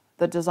dart,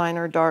 the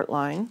designer dart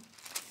line,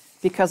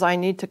 because I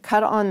need to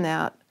cut on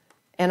that,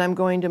 and I'm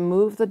going to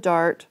move the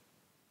dart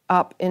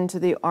up into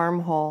the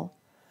armhole.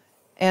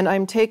 And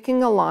I'm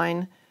taking a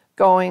line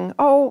going,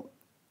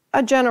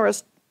 a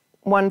generous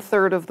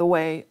 1/3 of the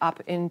way up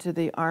into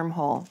the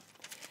armhole.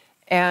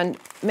 And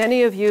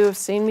many of you have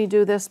seen me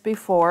do this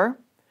before.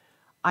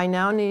 I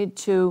now need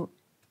to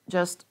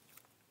just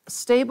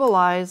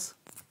stabilize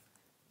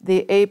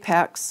the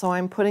apex, so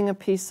I'm putting a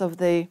piece of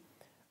the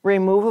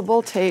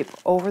removable tape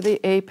over the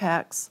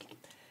apex.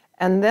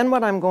 And then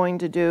what I'm going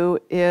to do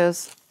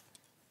is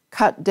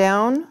cut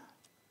down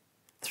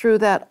through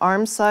that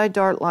arm side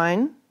dart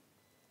line,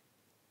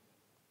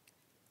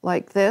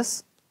 like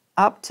this,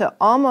 up to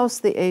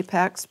almost the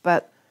apex,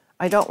 but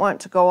I don't want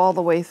to go all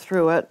the way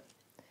through it.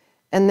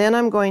 And then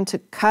I'm going to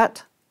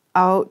cut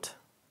out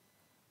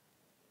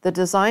the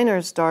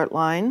designer's dart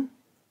line.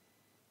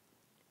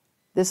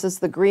 This is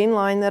the green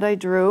line that I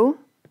drew,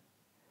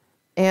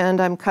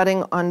 and I'm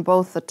cutting on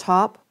both the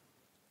top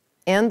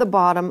and the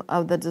bottom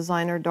of the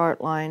designer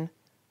dart line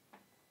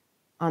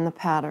on the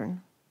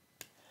pattern.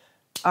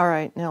 All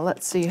right, now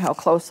let's see how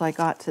close I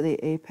got to the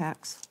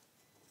apex.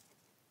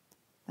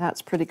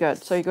 That's pretty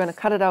good. So you're going to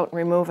cut it out and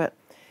remove it.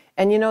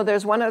 And you know,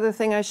 there's one other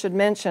thing I should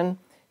mention.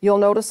 You'll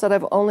notice that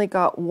I've only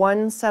got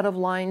one set of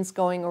lines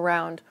going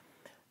around.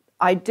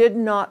 I did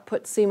not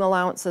put seam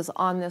allowances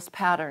on this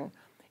pattern.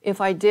 If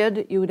I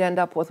did, you would end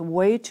up with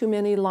way too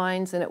many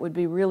lines and it would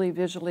be really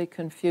visually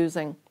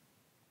confusing.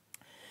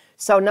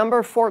 So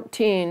number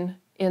 14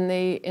 in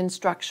the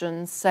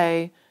instructions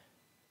say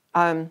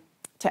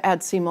to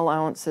add seam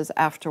allowances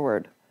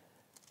afterward.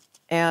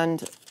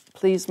 And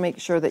please make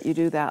sure that you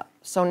do that.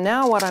 So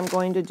now what I'm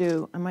going to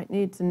do, I might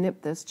need to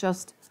nip this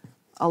just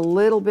a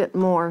little bit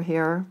more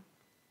here,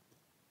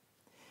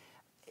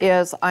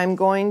 is I'm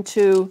going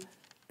to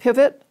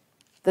pivot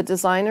the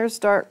designer's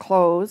dart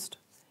closed,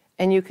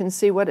 and you can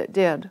see what it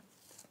did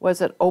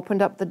was it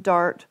opened up the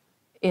dart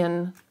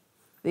in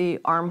the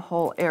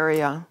armhole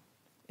area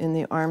in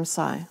the arm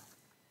side.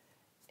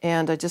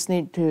 And I just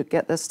need to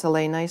get this to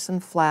lay nice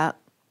and flat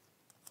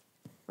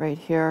right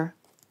here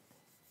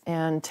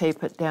and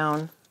tape it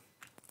down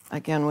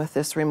again with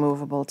this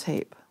removable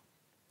tape.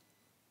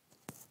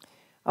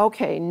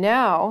 Okay,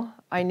 now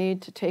I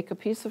need to take a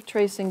piece of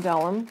tracing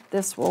vellum.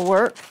 This will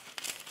work.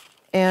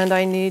 And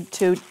I need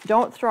to,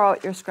 don't throw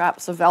out your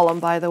scraps of vellum,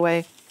 by the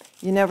way.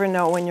 You never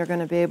know when you're going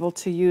to be able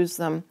to use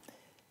them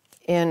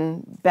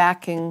in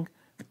backing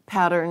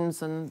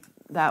patterns and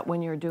that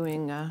when you're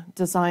doing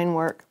design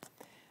work.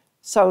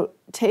 So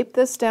tape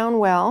this down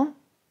well.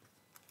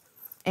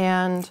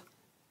 and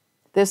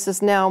this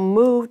has now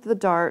moved the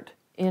dart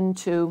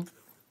into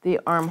the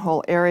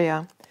armhole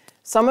area.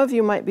 Some of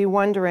you might be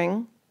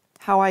wondering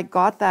how I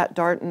got that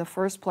dart in the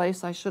first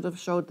place. I should have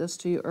showed this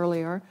to you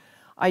earlier.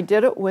 I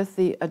did it with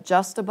the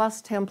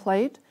Adjust-A-Bust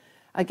template.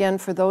 Again,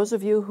 for those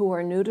of you who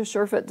are new to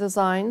SureFit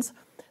Designs,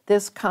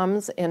 this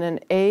comes in an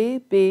A,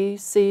 B,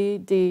 C,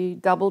 D,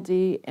 double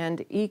D,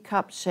 and E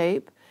cup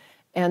shape,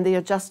 and the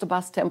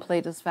Adjust-A-Bust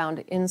template is found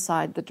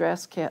inside the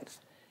dress kit.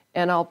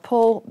 And I'll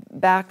pull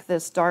back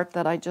this dart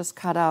that I just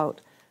cut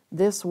out.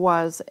 This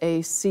was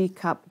a C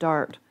cup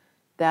dart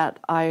that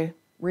I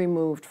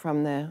removed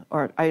from the,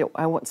 or I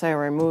won't say I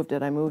removed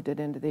it, I moved it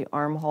into the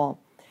armhole.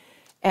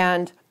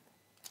 And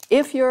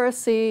if you're a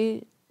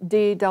C,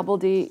 D, double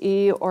D,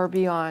 E, or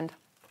beyond,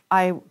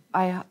 as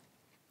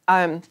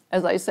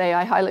I say,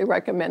 I highly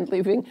recommend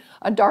leaving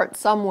a dart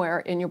somewhere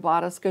in your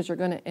bodice because you're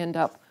going to end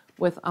up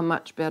with a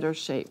much better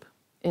shape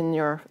in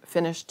your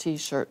finished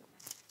t-shirt.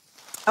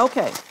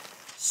 Okay,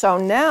 so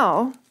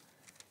now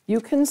you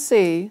can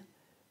see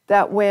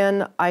that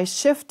when I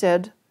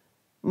shifted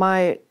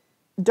my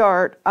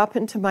dart up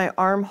into my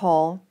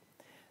armhole,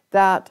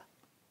 that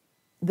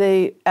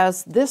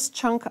as this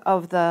chunk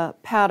of the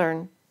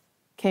pattern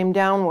came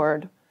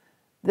downward,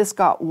 this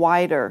got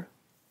wider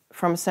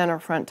from center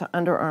front to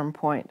underarm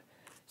point.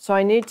 So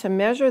I need to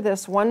measure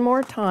this one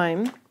more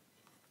time,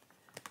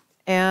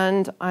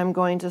 and I'm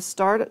going to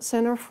start at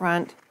center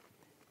front,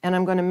 and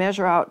I'm going to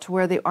measure out to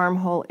where the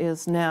armhole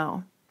is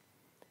now.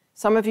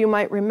 Some of you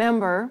might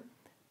remember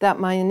that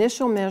my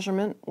initial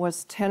measurement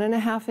was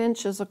 10.5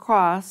 inches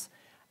across.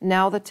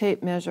 Now the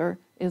tape measure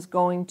is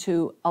going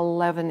to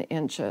 11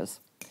 inches.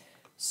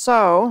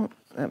 So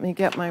let me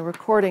get my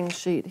recording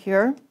sheet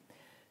here.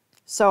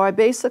 So I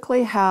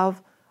basically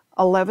have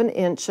 11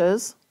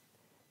 inches,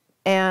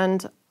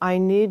 and I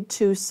need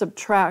to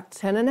subtract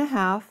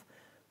 10.5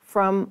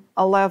 from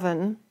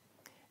 11,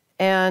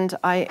 and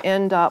I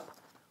end up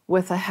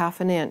with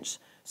 1/2 inch.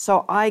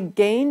 So I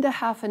gained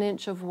 1/2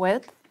 inch of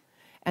width,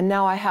 and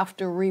now I have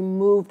to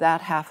remove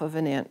that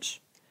 1/2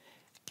 inch.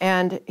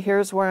 And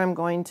here's where I'm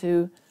going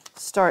to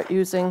start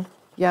using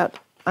yet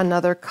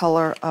another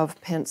color of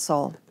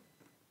pencil.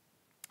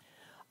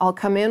 I'll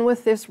come in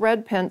with this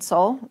red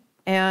pencil,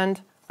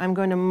 and I'm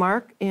going to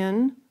mark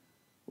in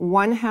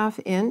 1/2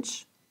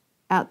 inch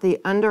at the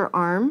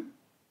underarm,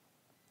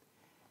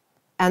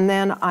 and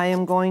then I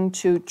am going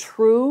to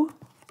true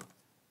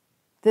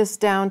this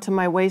down to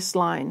my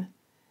waistline.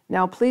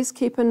 Now please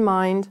keep in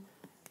mind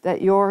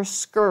that your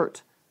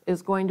skirt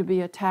is going to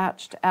be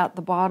attached at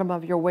the bottom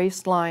of your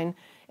waistline,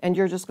 and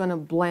you're just going to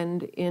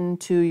blend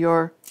into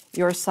your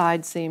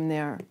side seam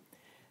there.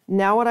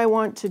 Now what I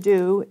want to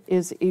do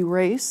is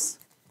erase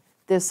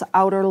this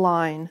outer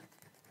line,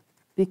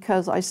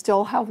 because I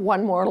still have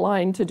one more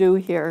line to do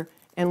here,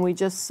 and we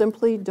just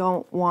simply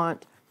don't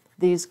want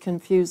these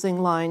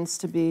confusing lines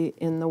to be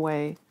in the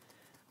way.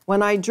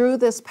 When I drew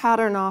this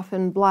pattern off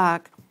in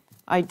black,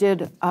 I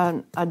did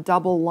a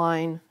double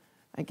line.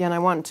 Again, I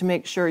wanted to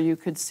make sure you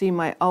could see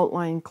my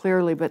outline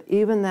clearly, but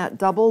even that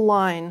double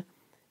line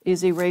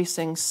is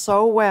erasing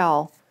so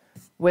well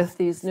with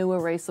these new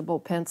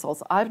erasable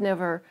pencils. I've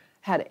never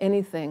had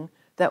anything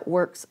that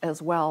works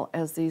as well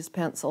as these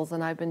pencils,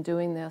 and I've been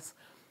doing this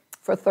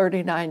for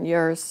 39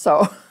 years,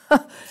 so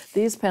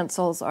these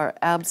pencils are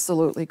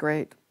absolutely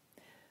great.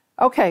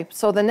 Okay,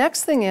 so the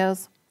next thing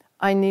is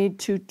I need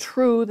to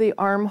true the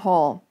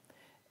armhole,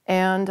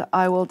 and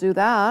I will do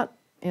that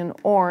in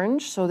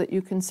orange so that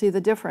you can see the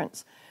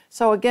difference.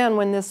 So again,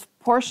 when this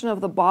portion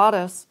of the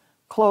bodice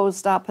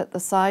closed up at the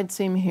side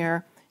seam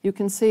here, you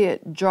can see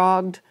it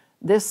jogged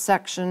this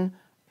section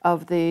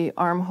of the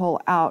armhole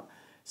out.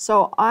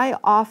 So I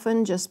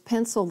often just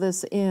pencil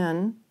this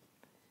in,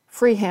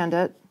 freehand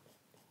it,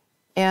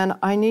 and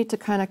I need to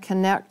kind of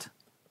connect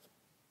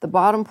the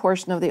bottom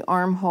portion of the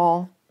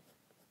armhole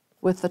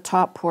with the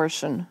top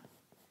portion.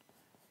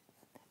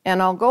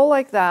 And I'll go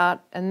like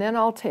that, and then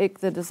I'll take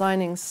the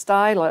designing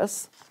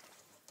stylus,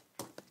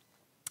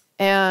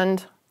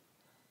 and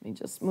let me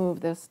just move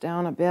this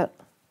down a bit.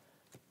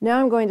 Now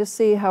I'm going to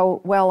see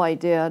how well I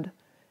did,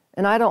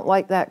 and I don't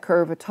like that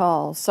curve at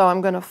all. So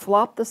I'm going to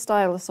flop the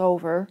stylus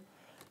over,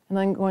 and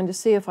I'm going to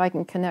see if I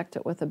can connect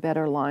it with a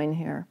better line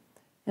here.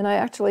 And I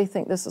actually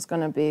think this is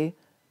going to be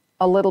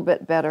a little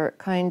bit better. It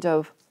kind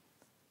of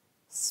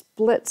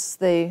splits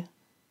the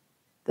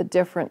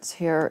difference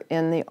here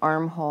in the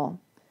armhole.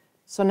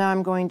 So now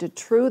I'm going to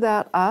true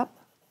that up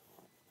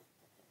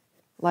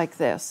like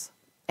this,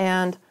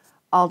 and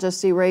I'll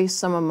just erase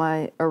some of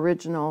my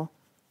original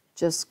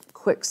just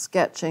quick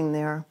sketching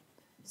there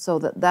so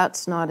that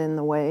that's not in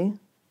the way.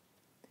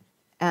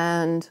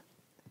 And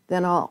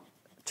then I'll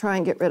try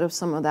and get rid of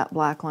some of that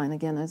black line.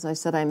 Again, as I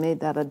said, I made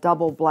that a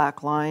double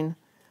black line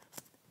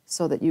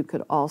so that you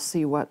could all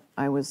see what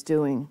I was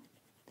doing.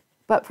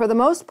 But for the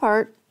most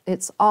part,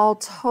 it's all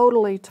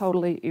totally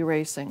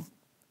erasing,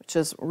 which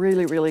is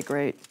really, really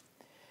great.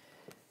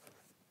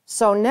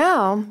 So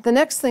now, the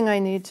next thing I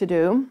need to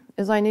do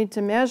is I need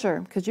to measure,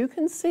 because you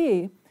can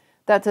see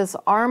that this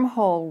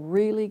armhole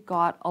really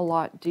got a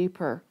lot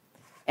deeper.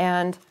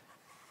 And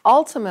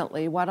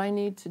ultimately, what I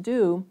need to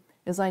do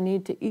is I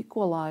need to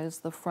equalize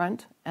the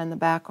front and the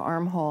back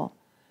armhole.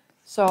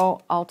 So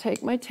I'll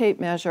take my tape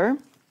measure,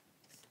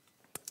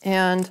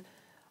 and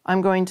I'm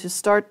going to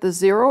start the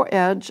zero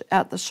edge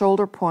at the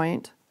shoulder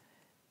point,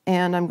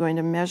 and I'm going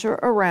to measure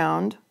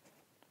around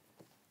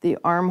the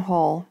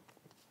armhole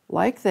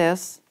like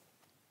this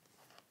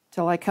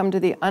till I come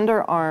to the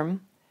underarm,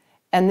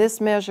 and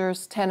this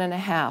measures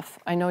 10.5.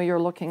 I know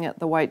you're looking at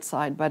the white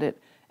side, but it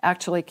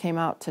actually came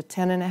out to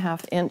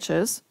 10.5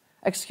 inches.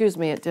 Excuse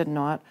me, it did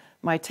not.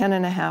 My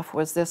 10.5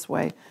 was this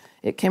way.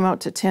 It came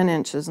out to 10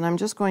 inches, and I'm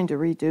just going to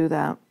redo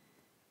that.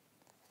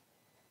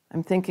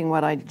 I'm thinking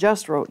what I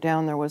just wrote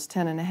down there was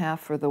 10.5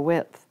 for the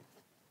width,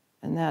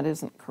 and that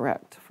isn't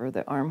correct for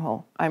the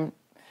armhole. I'm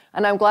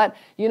glad.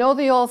 You know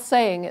the old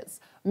saying, it's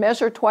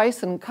measure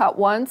twice and cut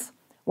once?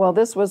 Well,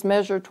 this was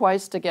measure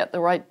twice to get the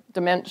right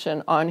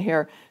dimension on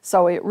here.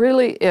 So it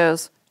really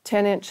is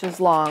 10 inches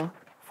long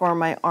for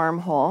my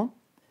armhole.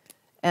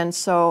 And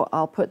so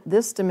I'll put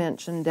this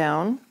dimension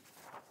down.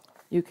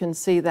 You can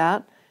see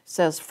that. It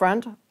says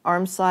front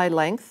arm side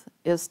length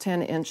is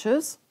 10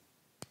 inches.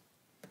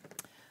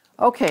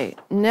 Okay,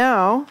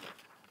 now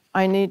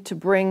I need to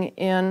bring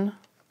in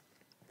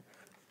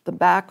the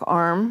back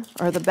arm,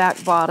 or the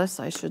back bodice,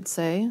 I should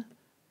say,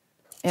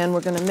 and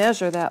we're going to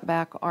measure that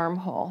back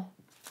armhole.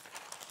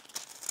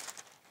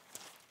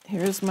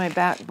 Here's my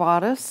back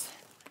bodice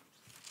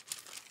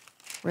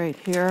right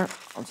here.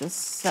 I'll just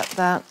set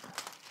that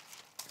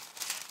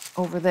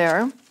over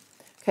there.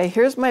 Okay,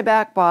 here's my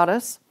back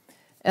bodice,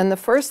 and the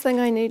first thing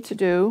I need to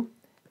do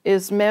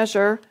is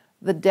measure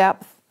the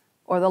depth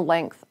or the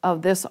length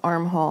of this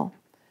armhole.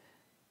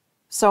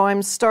 So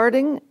I'm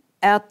starting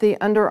at the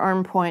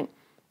underarm point,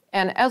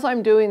 and as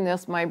I'm doing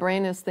this, my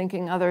brain is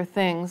thinking other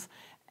things,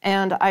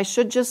 and I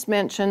should just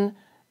mention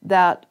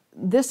that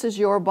this is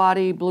your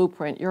body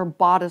blueprint, your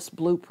bodice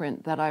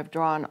blueprint that I've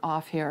drawn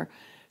off here.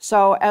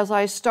 So as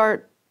I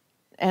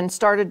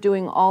started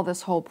doing all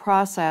this whole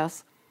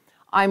process,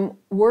 I'm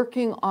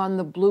working on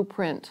the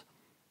blueprint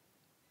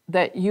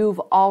that you've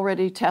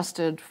already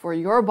tested for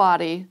your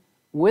body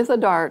with a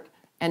dart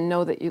and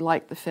know that you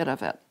like the fit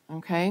of it,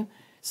 okay?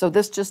 So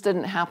this just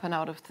didn't happen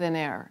out of thin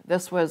air.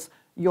 This was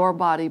your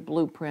body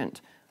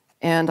blueprint,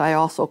 and I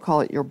also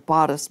call it your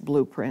bodice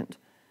blueprint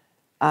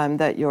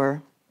that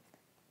you're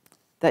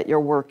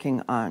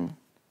working on.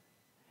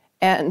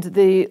 And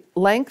the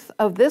length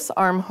of this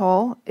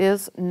armhole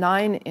is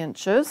 9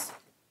 inches.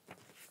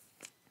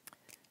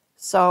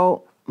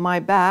 So my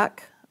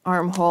back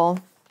armhole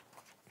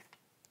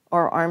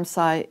or arm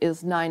side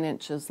is 9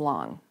 inches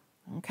long,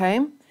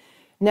 okay?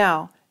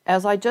 Now,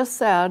 as I just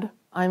said,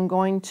 I'm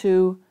going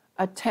to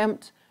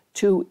attempt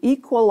to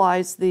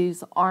equalize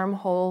these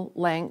armhole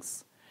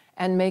lengths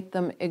and make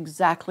them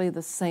exactly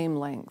the same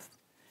length.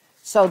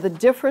 So the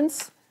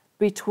difference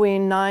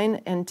between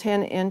 9 and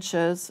 10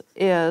 inches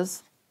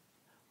is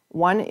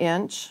 1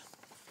 inch,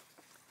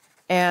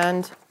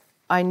 and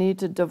I need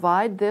to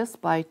divide this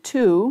by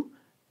 2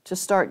 to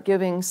start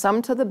giving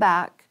some to the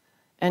back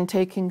and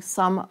taking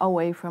some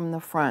away from the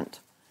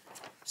front.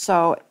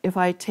 So if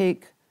I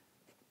take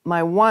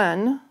my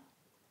 1,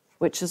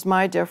 which is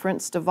my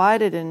difference,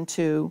 divided in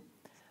 2,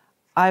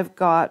 I've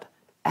got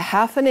a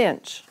 1/2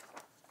 inch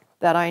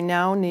that I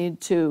now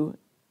need to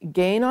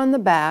gain on the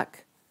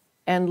back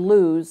and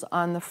lose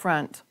on the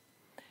front.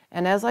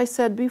 And as I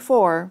said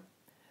before,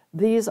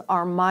 these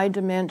are my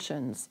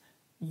dimensions.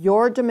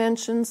 Your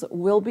dimensions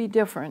will be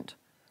different,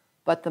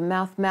 but the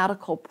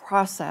mathematical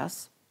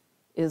process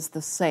is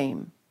the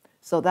same.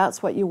 So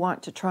that's what you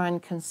want to try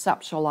and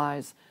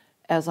conceptualize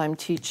as I'm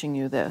teaching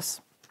you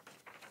this.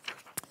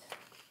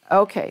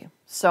 Okay,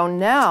 so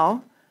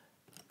now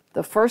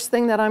the first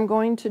thing that I'm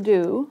going to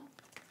do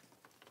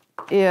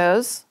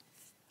is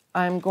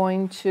I'm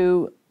going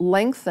to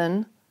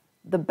lengthen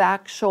the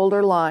back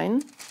shoulder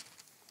line,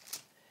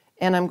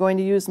 and I'm going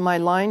to use my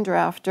line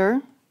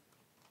drafter,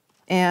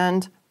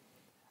 and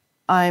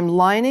I'm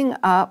lining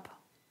up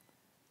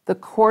the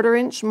 1/4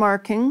 inch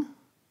marking.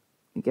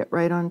 Let me get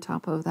right on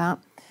top of that.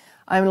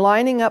 I'm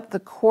lining up the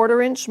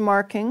 1/4 inch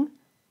marking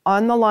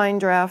on the line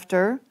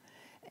drafter,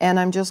 and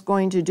I'm just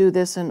going to do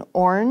this in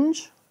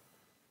orange.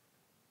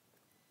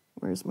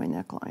 Where's my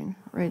neckline?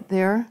 Right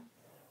there.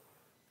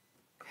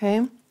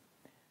 Okay.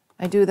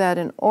 I do that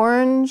in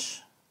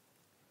orange.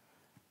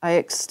 I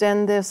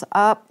extend this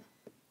up,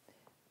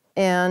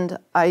 and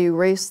I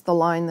erase the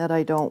line that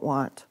I don't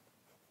want.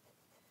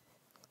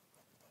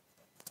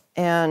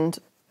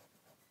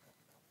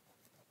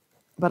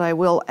 But I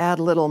will add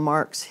little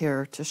marks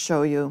here to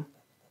show you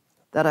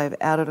that I've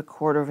added a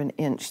 1/4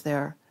 inch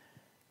there.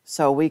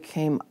 So we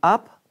came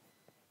up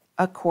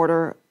a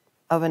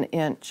 1/4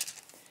 inch.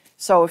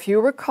 So if you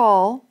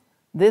recall,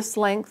 this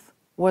length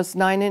was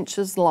 9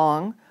 inches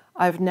long.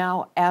 I've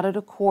now added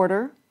a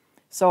 1/4,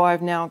 so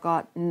I've now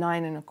got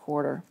 9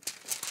 1/4.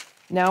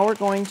 Now we're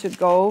going to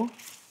go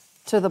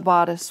to the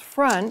bodice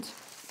front,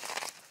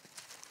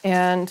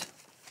 and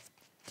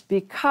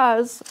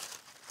because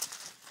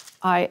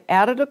I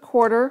added a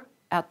 1/4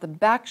 at the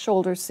back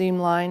shoulder seam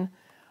line,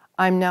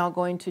 I'm now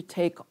going to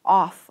take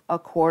off a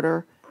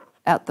quarter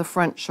at the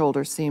front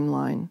shoulder seam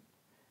line.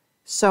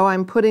 So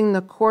I'm putting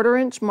the 1/4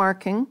 inch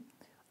marking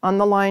on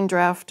the line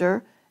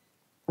drafter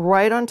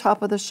right on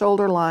top of the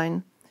shoulder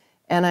line,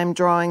 and I'm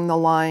drawing the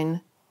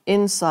line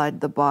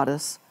inside the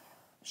bodice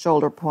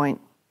shoulder point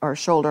or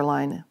shoulder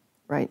line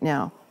right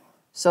now.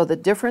 So the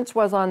difference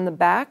was on the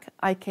back,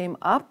 I came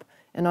up,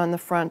 and on the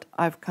front,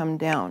 I've come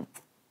down.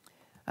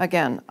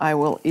 Again, I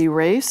will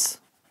erase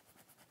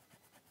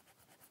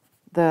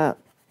the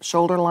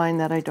shoulder line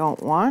that I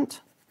don't want.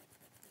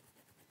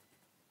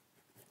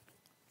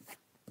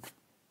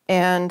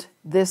 And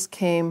this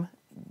came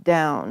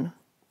down.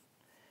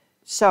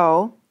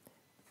 So,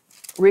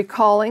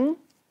 recalling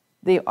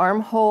the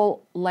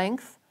armhole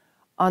length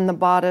on the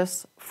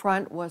bodice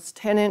front was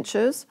 10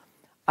 inches.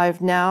 I've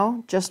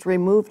now just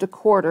removed a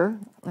quarter.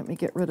 Let me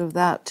get rid of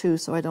that too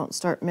so I don't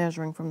start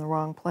measuring from the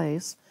wrong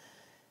place.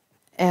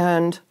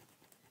 And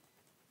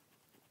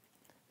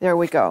there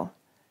we go.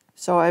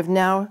 So I've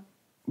now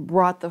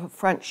brought the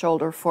front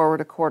shoulder forward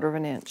a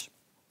 1/4 inch.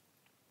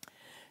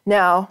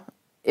 Now,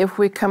 if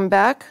we come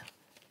back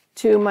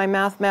to my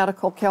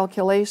mathematical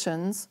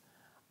calculations,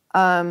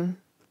 I've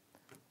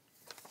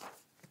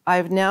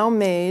now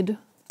made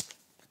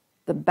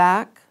the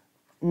back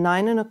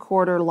 9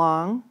 1/4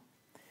 long,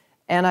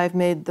 and I've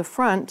made the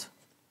front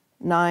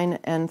 9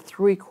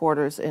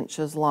 3/4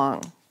 inches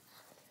long.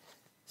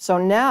 So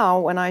now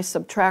when I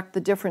subtract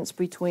the difference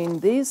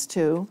between these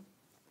two,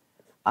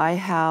 I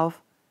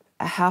have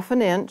a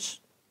 1/2 inch,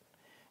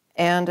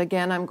 and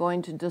again I'm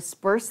going to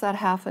disperse that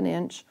 1/2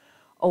 inch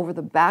over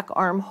the back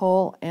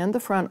armhole and the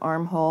front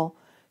armhole.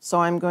 So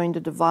I'm going to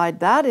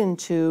divide that in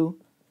two,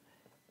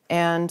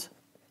 and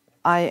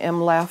I am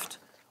left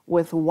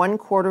with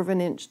 1/4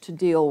 inch to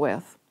deal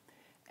with.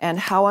 And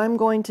how I'm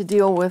going to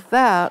deal with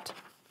that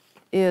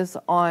is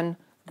on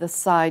the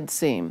side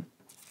seam.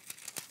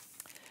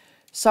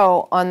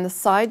 So on the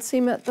side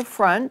seam at the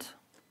front,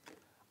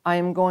 I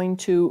am going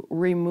to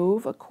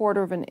remove a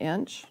 1/4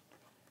 inch,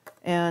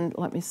 and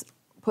let me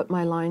put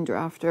my line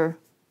drafter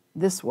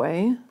this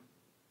way,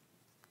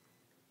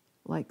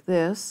 like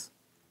this.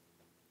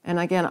 And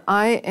again,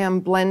 I am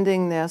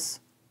blending this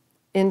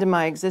into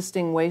my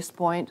existing waist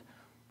point,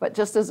 but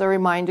just as a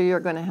reminder, you're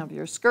going to have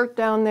your skirt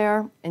down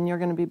there, and you're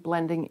going to be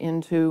blending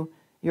into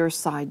your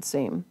side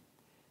seam.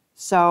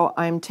 So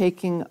I'm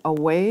taking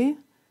away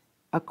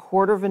a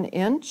 1/4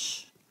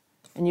 inch,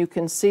 and you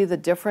can see the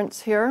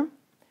difference here.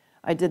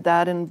 I did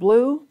that in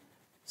blue,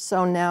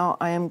 so now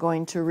I am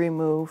going to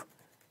remove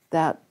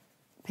that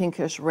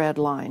pinkish red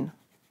line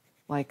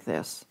like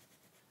this.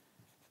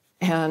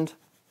 And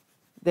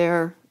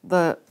there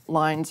the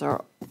lines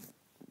are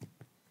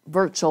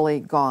virtually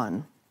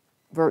gone,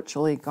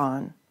 virtually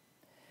gone.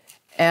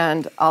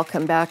 And I'll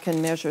come back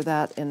and measure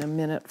that in a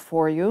minute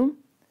for you.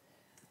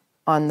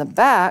 On the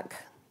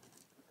back,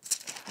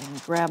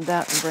 and grab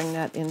that and bring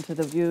that into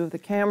the view of the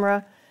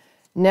camera.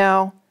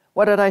 Now,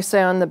 what did I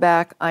say on the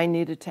back? I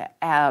needed to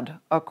add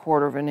a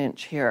 1/4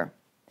 inch here.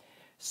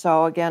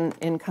 So again,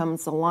 in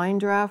comes the line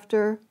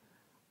drafter.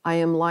 I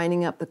am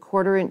lining up the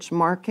 1/4 inch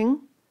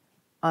marking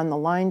on the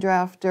line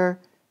drafter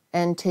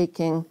and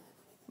taking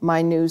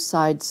my new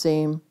side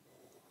seam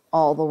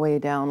all the way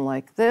down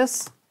like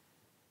this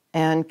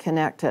and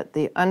connect at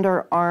the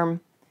underarm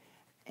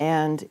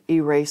and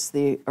erase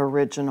the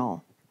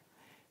original.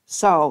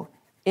 So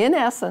in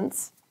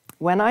essence,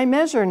 when I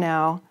measure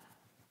now,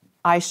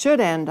 I should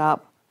end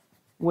up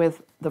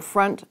with the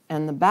front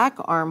and the back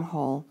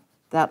armhole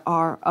that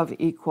are of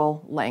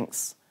equal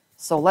lengths.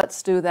 So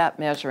let's do that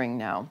measuring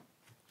now.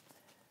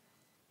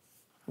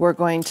 We're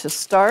going to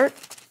start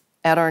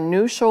at our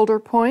new shoulder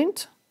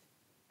point,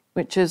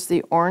 which is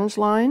the orange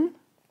line,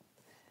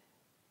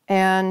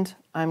 and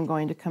I'm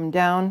going to come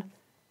down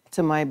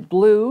to my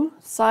blue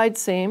side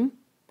seam,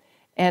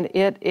 and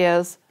it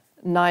is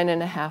 9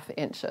 1/2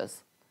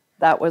 inches.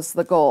 That was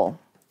the goal.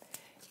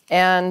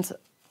 And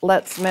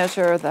let's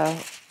measure the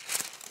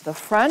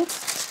front.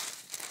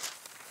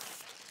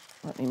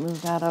 Let me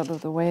move that out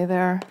of the way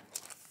there.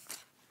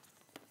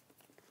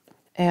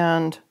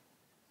 And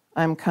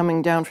I'm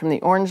coming down from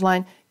the orange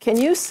line. Can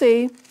you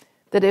see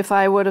that if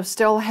I would have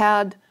still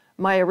had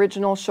my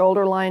original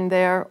shoulder line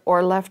there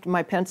or left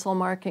my pencil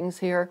markings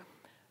here,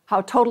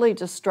 how totally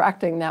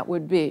distracting that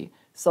would be?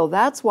 So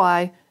that's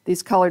why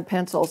these colored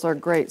pencils are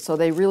great. So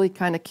they really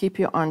kind of keep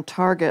you on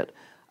target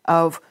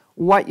of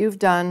what you've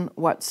done,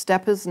 what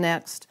step is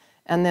next,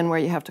 and then where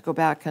you have to go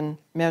back and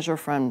measure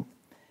from.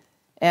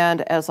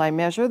 And as I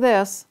measure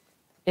this,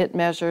 it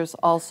measures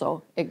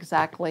also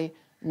exactly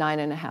 9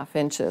 1/2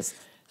 inches.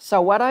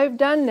 So what I've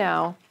done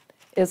now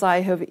is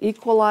I have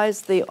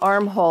equalized the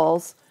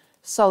armholes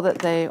so that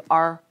they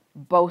are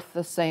both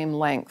the same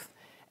length.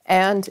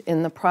 And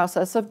in the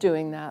process of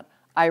doing that,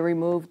 I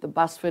removed the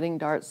bust fitting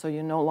dart so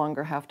you no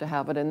longer have to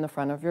have it in the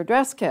front of your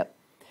dress kit.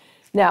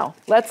 Now,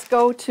 let's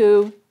go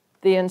to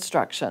the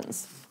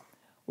instructions.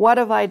 What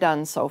have I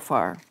done so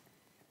far?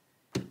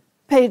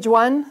 Page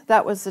 1,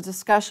 that was the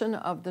discussion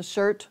of the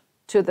shirt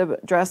to the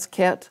dress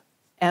kit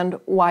and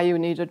why you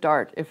need a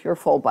dart if you're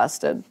full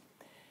busted.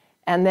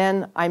 And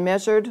then I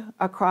measured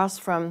across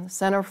from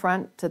center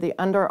front to the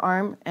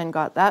underarm and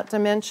got that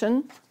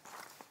dimension.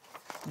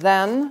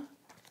 Then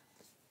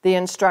the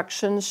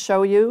instructions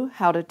show you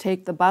how to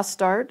take the bust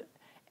dart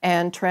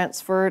and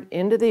transfer it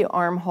into the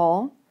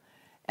armhole.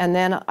 And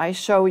then I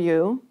show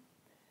you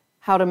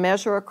how to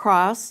measure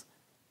across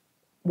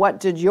what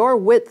did your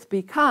width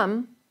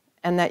become,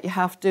 and that you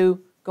have to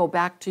go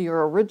back to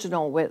your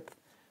original width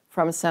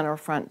from center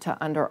front to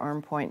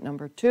underarm point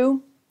number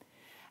 2.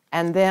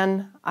 And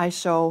then I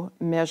show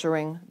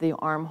measuring the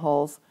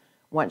armholes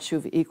once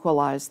you've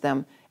equalized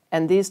them.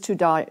 And these two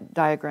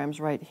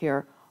diagrams right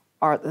here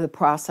are the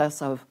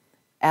process of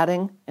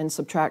adding and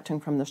subtracting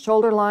from the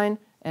shoulder line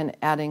and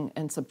adding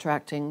and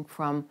subtracting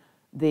from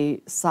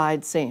the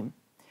side seam.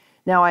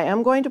 Now I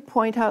am going to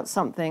point out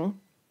something,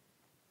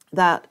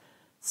 that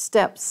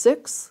step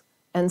 6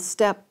 and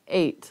step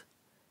 8,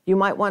 you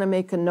might want to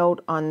make a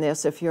note on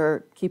this if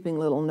you're keeping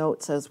little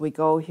notes as we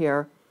go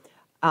here,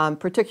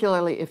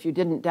 particularly if you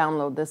didn't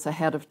download this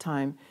ahead of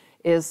time,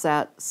 is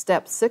that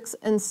step 6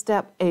 and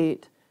step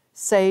 8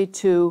 say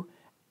to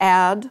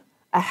add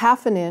a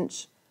 1/2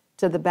 inch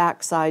to the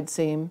back side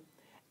seam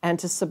and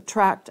to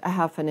subtract a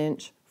 1/2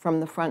 inch from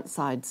the front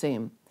side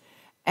seam.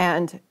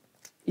 And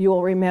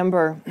you'll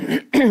remember,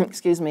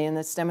 excuse me, in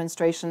this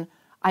demonstration,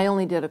 I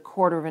only did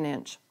 1/4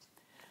 inch.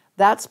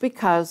 That's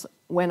because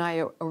when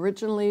I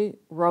originally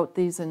wrote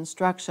these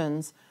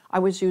instructions, I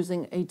was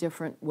using a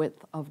different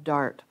width of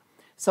dart.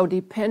 So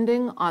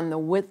depending on the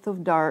width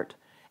of dart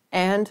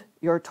and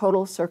your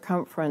total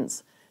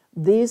circumference,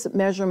 these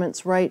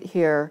measurements right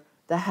here,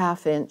 the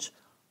 1/2 inch,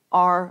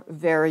 are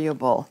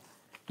variable.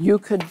 You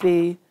could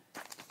be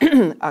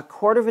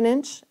 1/4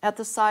 inch at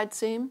the side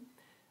seam,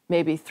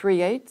 maybe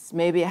 3/8,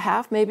 maybe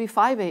 1/2, maybe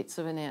 5/8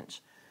 of an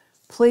inch.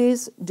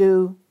 Please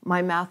do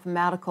my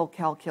mathematical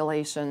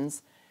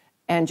calculations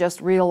and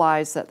just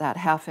realize that that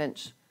 1/2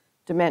 inch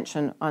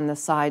dimension on the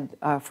side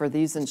for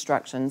these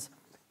instructions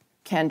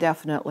can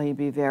definitely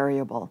be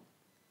variable.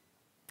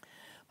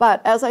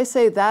 But as I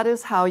say, that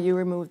is how you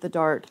remove the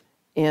dart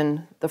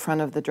in the front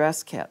of the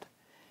dress kit.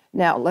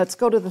 Now let's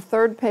go to the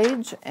 3rd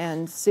page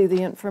and see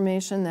the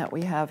information that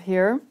we have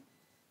here.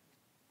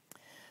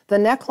 The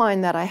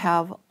neckline that I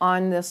have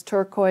on this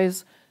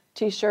turquoise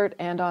t-shirt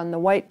and on the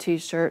white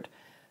t-shirt,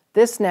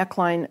 this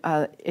neckline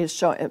is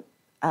showing,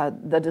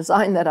 the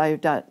design that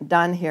I've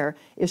done here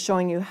is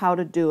showing you how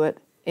to do it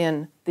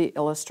in the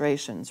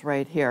illustrations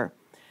right here.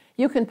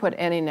 You can put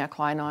any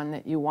neckline on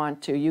that you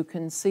want to. You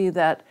can see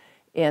that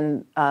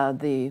in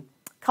the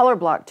color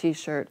block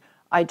t-shirt,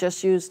 I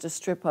just used a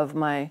strip of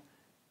my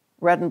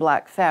red and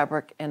black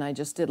fabric and I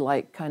just did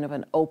like kind of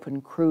an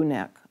open crew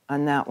neck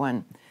on that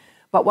one.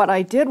 But what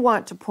I did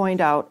want to point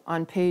out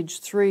on page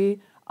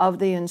 3 of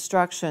the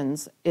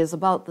instructions is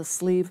about the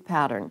sleeve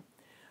pattern.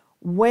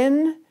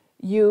 When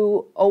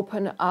you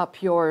open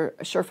up your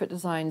Sure-Fit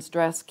Designs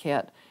dress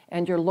kit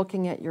and you're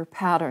looking at your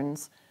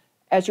patterns,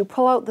 as you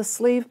pull out the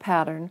sleeve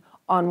pattern,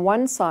 on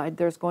one side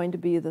there's going to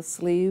be the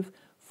sleeve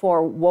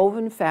for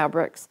woven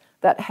fabrics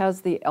that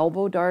has the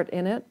elbow dart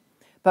in it.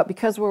 But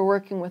because we're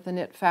working with a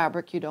knit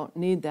fabric, you don't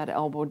need that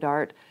elbow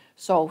dart.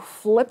 So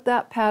flip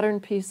that pattern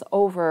piece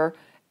over,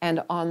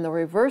 and on the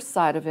reverse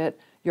side of it,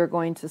 you're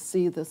going to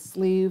see the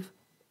sleeve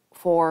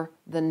for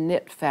the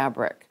knit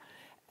fabric.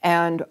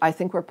 And I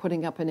think we're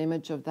putting up an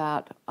image of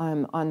that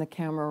on the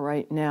camera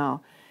right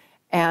now.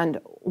 And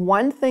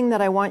one thing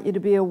that I want you to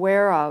be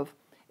aware of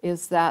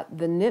is that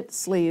the knit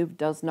sleeve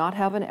does not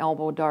have an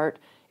elbow dart.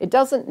 It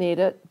doesn't need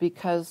it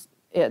because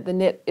the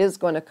knit is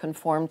going to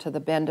conform to the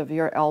bend of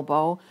your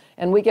elbow.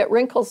 And we get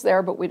wrinkles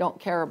there, but we don't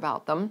care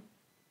about them.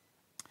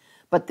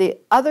 But the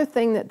other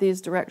thing that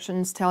these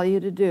directions tell you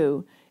to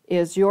do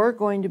is you're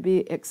going to be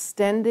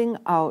extending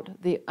out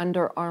the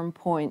underarm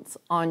points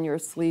on your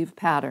sleeve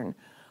pattern.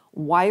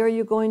 Why are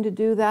you going to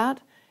do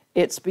that?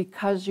 It's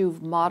because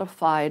you've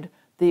modified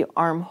the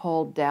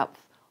armhole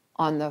depth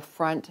on the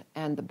front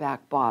and the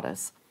back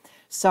bodice.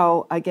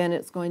 So again,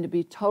 it's going to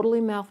be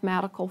totally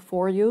mathematical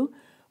for you,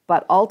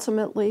 but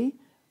ultimately,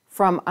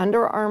 from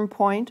underarm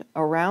point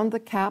around the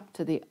cap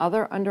to the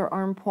other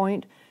underarm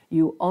point,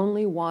 you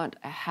only want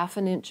a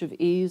 1/2 inch of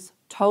ease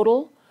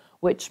total,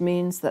 which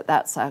means that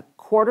that's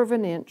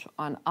 1/4 inch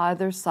on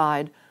either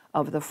side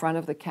of the front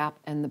of the cap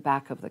and the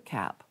back of the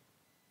cap.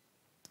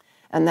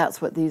 And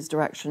that's what these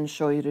directions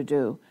show you to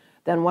do.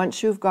 Then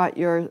once you've got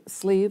your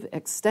sleeve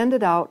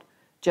extended out,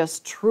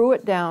 just true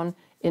it down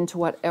into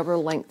whatever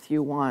length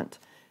you want.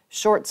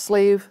 Short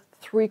sleeve,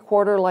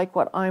 3/4 like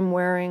what I'm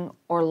wearing,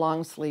 or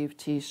long sleeve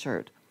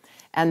t-shirt.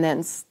 And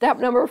then step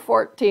number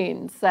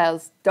 14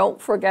 says, don't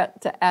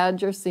forget to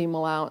add your seam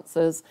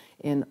allowances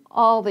in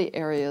all the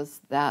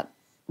areas that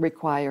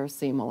require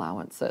seam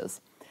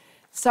allowances.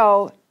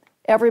 So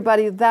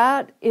everybody,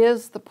 that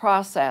is the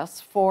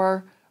process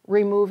for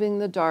removing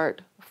the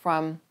dart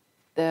from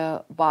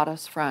the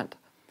bodice front.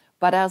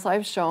 But as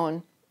I've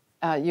shown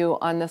you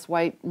on this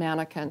white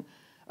mannequin,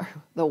 or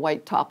the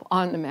white top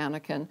on the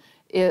mannequin,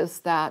 is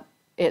that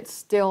it's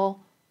still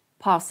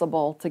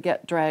possible to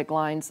get drag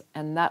lines,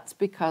 and that's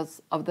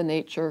because of the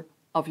nature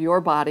of your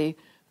body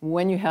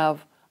when you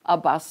have a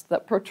bust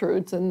that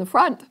protrudes in the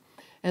front.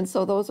 And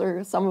so those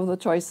are some of the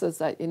choices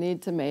that you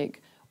need to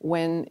make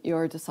when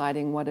you're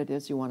deciding what it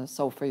is you want to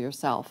sew for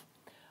yourself.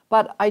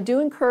 But I do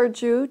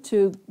encourage you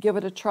to give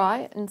it a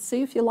try and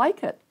see if you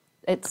like it.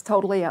 It's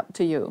totally up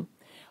to you.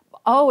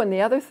 Oh, and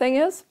the other thing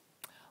is,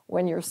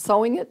 when you're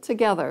sewing it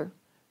together,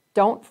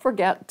 don't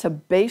forget to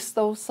baste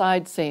those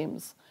side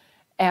seams.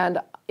 And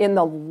in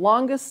the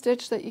longest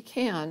stitch that you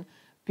can,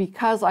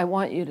 because I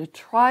want you to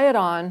try it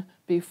on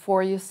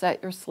before you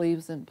set your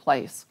sleeves in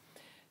place.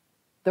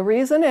 The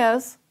reason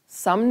is,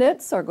 some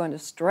knits are going to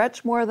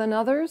stretch more than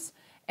others,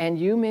 and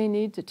you may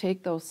need to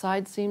take those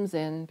side seams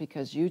in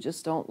because you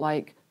just don't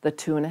like the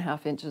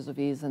 2.5 inches of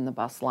ease in the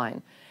bust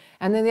line.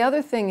 And then the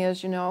other thing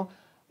is, you know,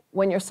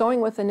 when you're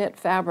sewing with a knit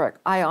fabric,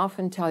 I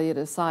often tell you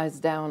to size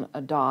down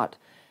a dot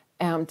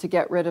to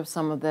get rid of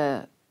some of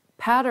the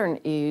pattern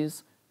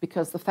ease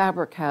because the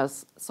fabric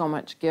has so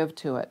much give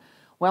to it.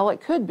 Well,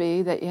 it could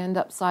be that you end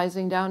up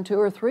sizing down 2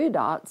 or 3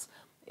 dots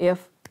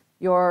if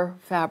your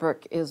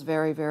fabric is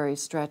very, very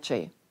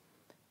stretchy.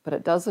 But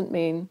it doesn't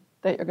mean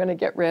that you're going to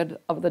get rid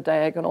of the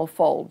diagonal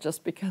fold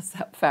just because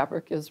that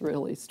fabric is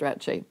really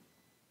stretchy.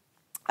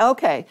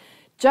 Okay,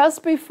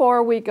 just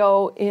before we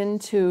go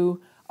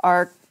into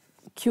our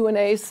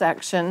Q&A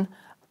section,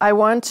 I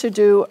want to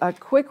do a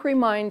quick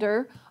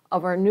reminder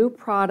of our new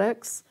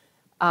products.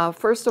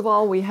 First of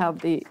all, we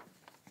have the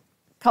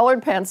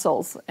colored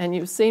pencils, and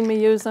you've seen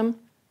me use them.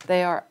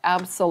 They are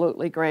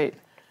absolutely great.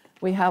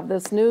 We have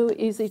this new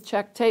Easy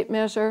Check tape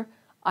measure.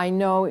 I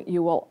know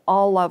you will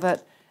all love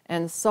it.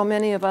 And so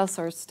many of us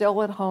are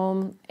still at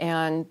home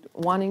and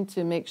wanting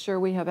to make sure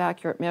we have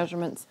accurate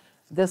measurements.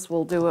 This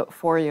will do it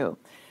for you.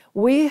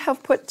 We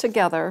have put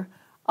together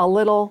a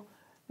little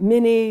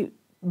mini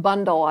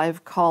bundle,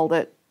 I've called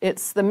it.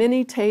 It's the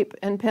mini tape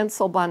and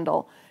pencil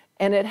bundle.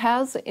 And it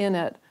has in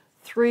it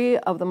 3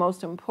 of the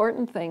most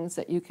important things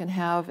that you can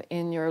have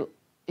in your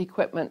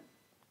equipment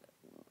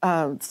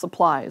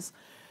supplies.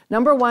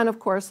 Number 1, of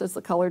course, is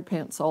the colored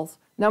pencils.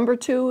 Number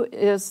 2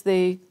 is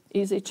the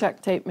Easy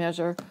Check tape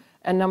measure.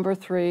 And number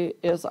 3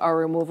 is our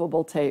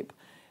removable tape.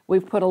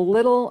 We've put a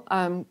little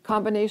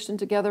combination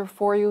together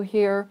for you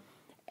here.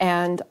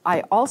 And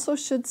I also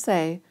should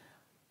say,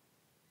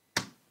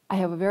 I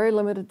have a very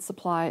limited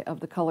supply of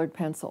the colored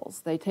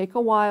pencils. They take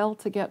a while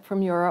to get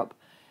from Europe,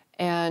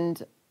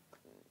 and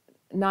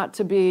not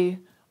to be,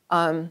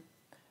 you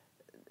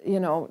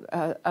know,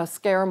 a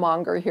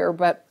scaremonger here,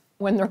 but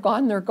when they're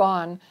gone, they're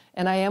gone.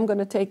 And I am going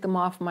to take them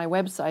off my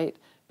website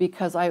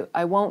because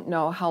I won't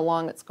know how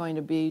long it's going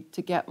to be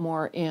to get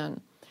more in.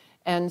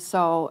 And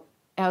so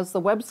as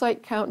the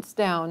website counts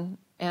down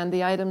and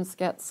the items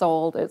get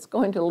sold, it's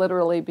going to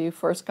literally be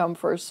first come,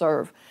 first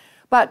serve.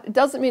 But it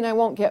doesn't mean I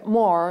won't get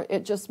more.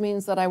 It just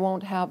means that I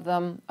won't have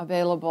them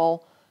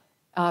available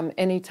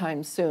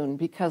anytime soon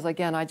because,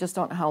 again, I just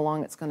don't know how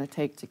long it's going to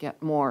take to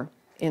get more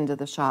into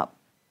the shop.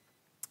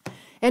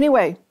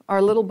 Anyway,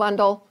 our little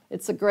bundle,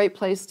 it's a great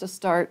place to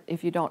start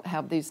if you don't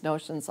have these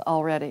notions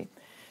already.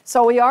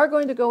 So we are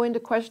going to go into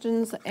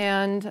questions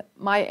and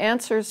my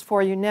answers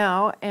for you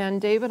now.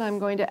 And David, I'm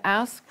going to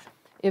ask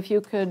if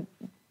you could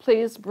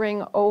please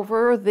bring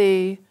over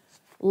the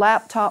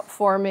laptop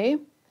for me.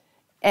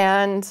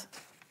 And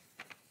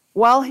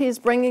while he's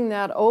bringing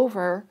that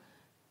over,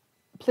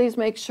 please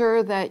make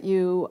sure that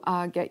you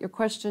get your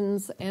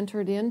questions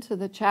entered into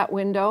the chat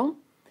window.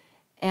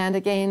 And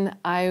again,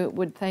 I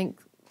would thank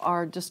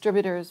our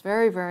distributors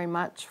very, very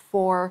much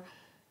for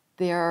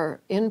their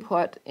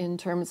input in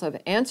terms of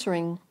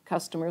answering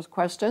customers'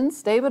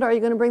 questions. David, are you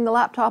going to bring the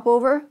laptop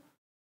over?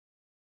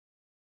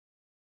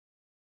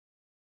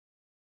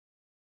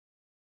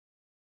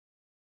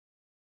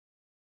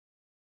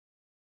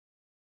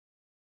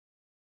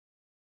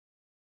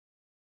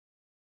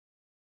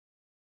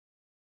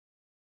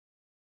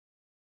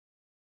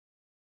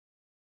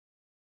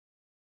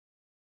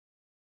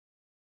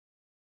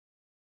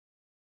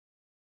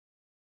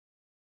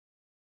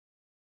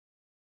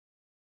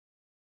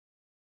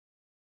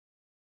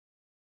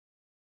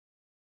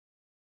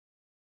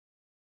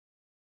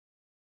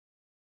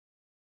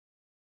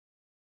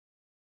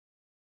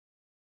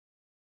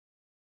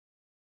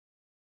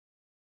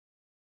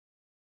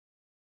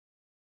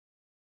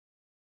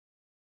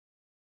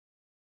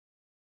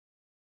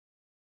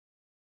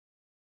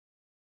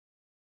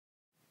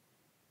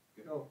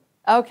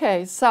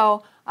 Okay,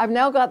 so I've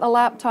now got the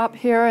laptop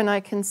here and I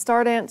can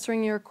start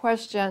answering your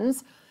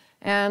questions.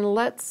 And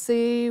let's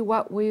see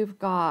what we've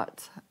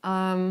got.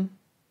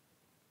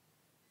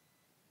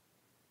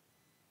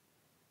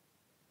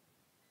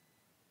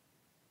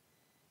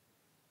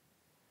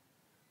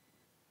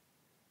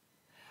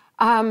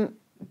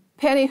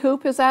 Penny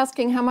Hoop is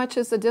asking how much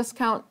is the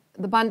discount,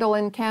 the bundle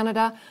in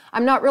Canada.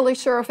 I'm not really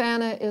sure if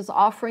Anna is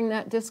offering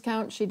that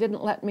discount. She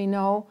didn't let me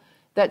know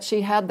that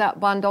she had that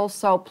bundle,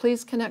 so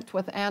please connect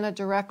with Anna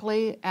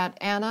directly at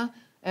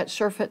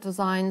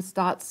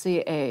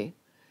anna@surefitdesigns.ca,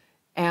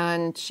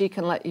 and she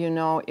can let you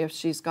know if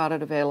she's got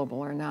it available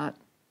or not.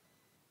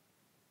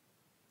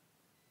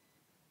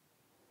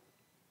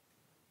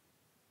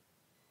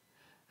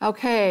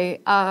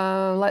 Okay,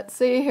 let's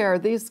see here.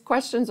 These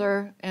questions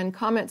and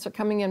comments are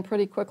coming in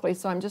pretty quickly,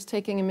 so I'm just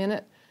taking a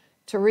minute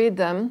to read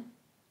them.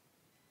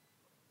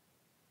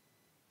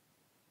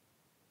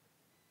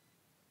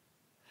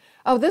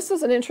 Oh, this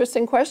is an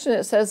interesting question.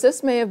 It says,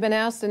 this may have been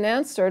asked and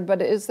answered,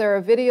 but is there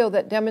a video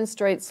that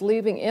demonstrates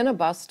leaving in a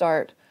bust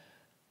dart?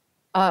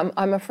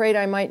 I'm afraid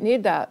I might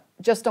need that.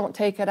 Just don't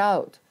take it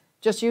out.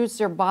 Just use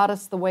your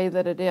bodice the way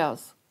that it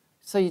is.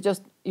 So you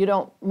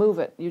don't move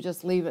it, you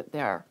just leave it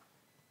there.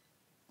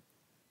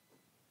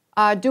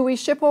 Do we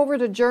ship over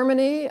to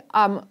Germany?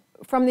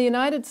 From the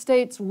United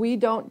States, we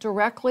don't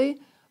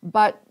directly,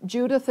 but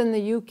Judith in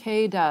the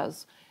UK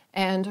does.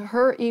 And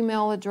her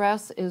email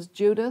address is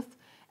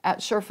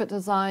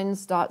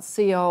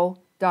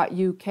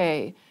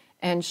judith@sherfittdesigns.co.uk,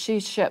 and she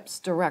ships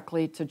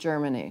directly to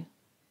Germany.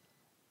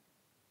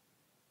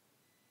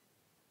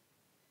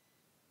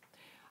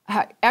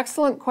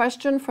 Excellent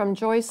question from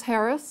Joyce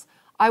Harris.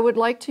 I would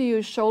like to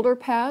use shoulder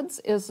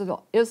pads. Is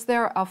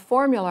there a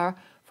formula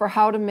for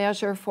how to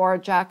measure for a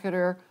jacket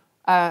or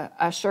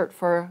a shirt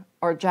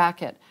or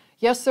jacket?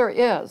 Yes, there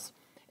is.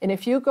 And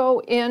if you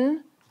go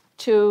in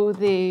to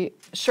the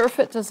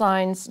SureFit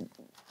Designs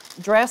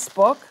dress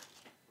book,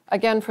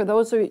 again, for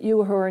those of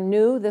you who are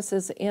new, this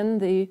is in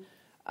the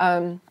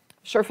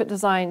SureFit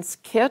Designs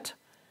kit,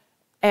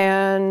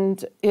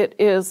 and it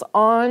is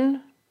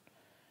on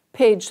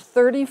page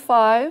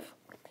 35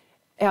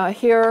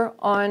 here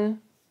on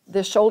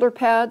the shoulder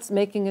pads,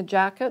 making a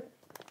jacket,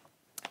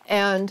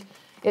 and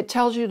it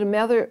tells you to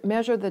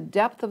measure the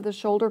depth of the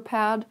shoulder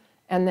pad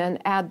and then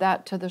add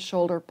that to the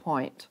shoulder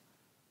point.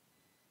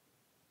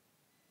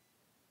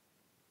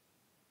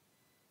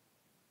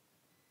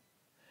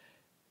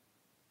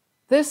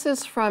 This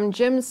is from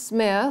Jim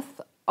Smith,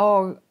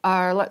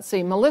 let's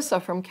see, Melissa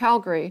from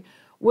Calgary.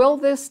 Will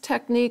this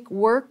technique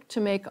work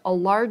to make a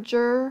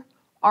larger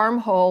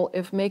armhole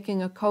if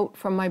making a coat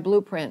from my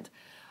blueprint?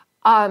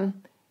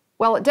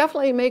 Well, it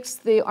definitely makes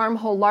the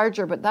armhole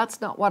larger, but that's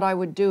not what I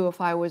would do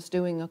if I was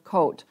doing a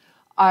coat.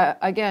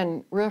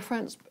 Again,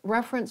 reference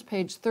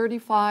page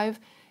 35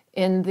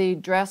 in the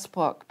dress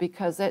book,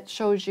 because it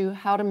shows you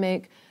how to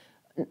make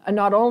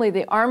not only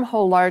the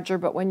armhole larger,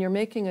 but when you're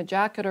making a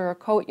jacket or a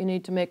coat, you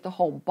need to make the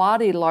whole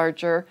body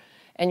larger,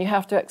 and you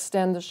have to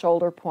extend the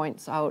shoulder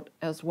points out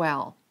as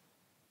well.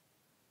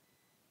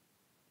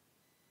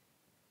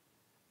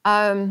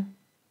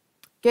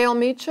 Gail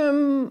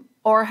Meacham,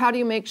 or how do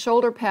you make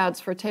shoulder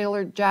pads for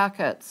tailored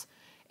jackets?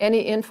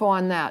 Any info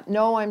on that?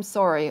 No, I'm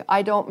sorry.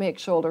 I don't make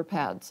shoulder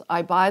pads.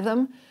 I buy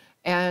them,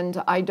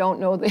 and I don't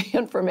know the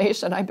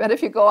information. I bet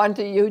if you go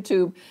onto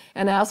YouTube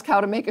and ask how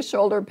to make a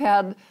shoulder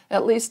pad,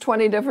 at least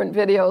 20 different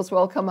videos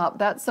will come up.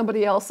 That's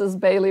somebody else's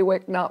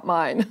bailiwick, not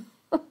mine.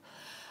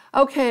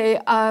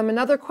 Okay,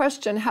 another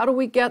question. How do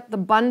we get the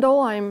bundle?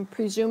 I'm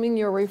presuming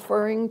you're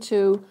referring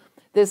to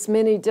this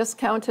mini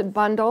discounted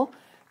bundle.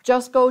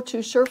 Just go to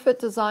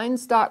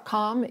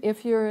SureFitDesigns.com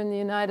if you're in the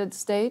United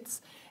States,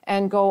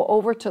 and go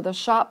over to the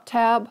Shop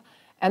tab,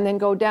 and then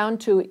go down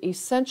to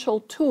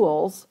Essential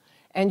Tools,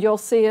 and you'll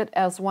see it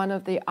as one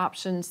of the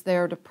options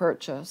there to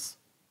purchase.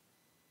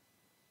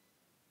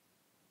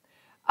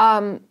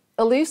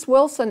 Elise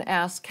Wilson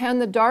asks, can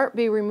the dart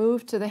be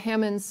removed to the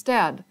hem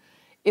instead?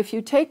 If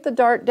you take the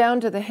dart down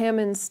to the hem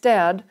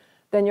instead,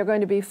 then you're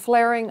going to be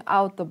flaring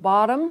out the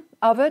bottom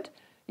of it.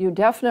 You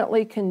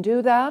definitely can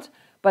do that,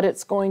 but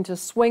it's going to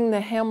swing the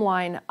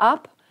hemline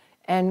up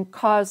and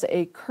cause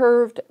a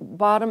curved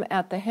bottom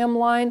at the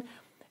hemline,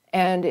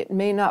 and it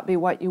may not be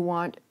what you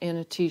want in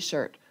a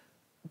t-shirt.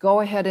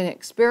 Go ahead and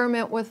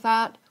experiment with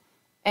that.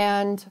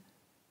 And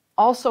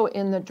also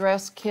in the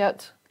dress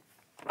kit,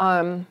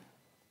 I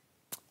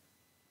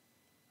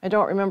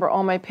don't remember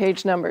all my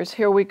page numbers.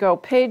 Here we go,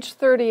 page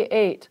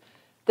 38.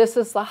 This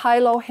is the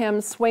high-low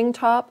hem swing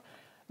top.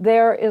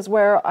 There is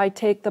where I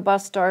take the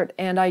bust dart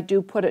and I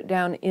do put it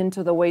down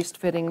into the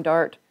waist-fitting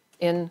dart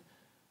in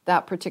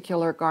that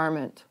particular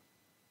garment.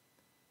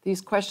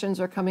 These questions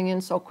are coming in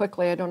so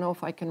quickly, I don't know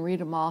if I can read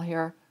them all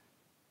here.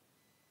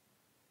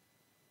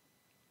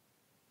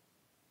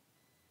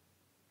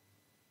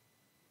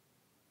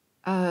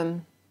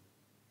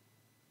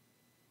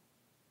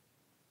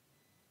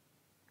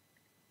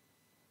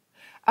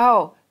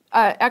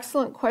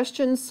 Excellent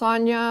question,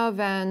 Sonia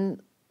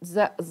Van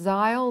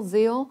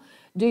Zeal.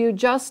 Do you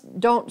just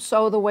don't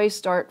sew the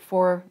waist dart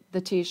for the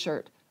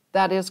t-shirt?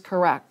 That is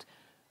correct.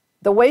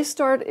 The waist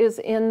dart is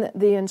in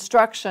the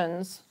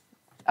instructions,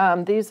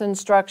 these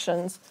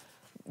instructions,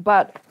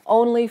 but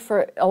only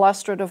for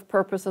illustrative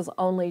purposes,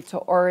 only to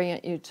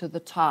orient you to the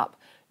top.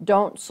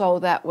 Don't sew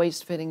that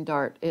waist-fitting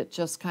dart. It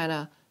just kind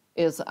of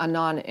is a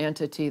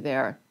non-entity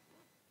there.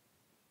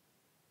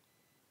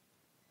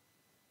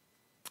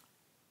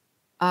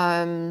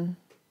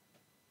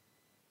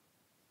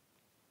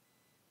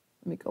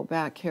 Let me go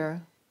back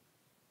here.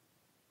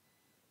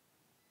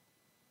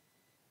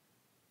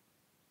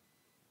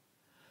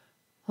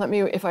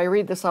 If I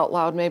read this out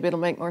loud, maybe it'll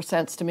make more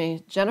sense to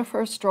me.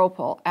 Jennifer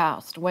Stropel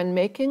asked, when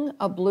making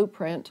a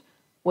blueprint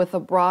with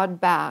a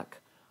broad back,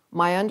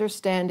 my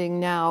understanding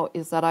now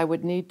is that I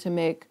would need to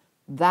make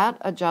that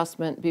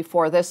adjustment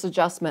before this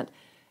adjustment.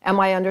 Am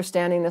I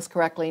understanding this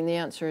correctly? And the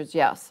answer is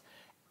yes.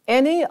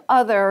 Any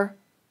other,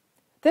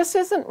 this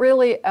isn't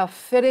really a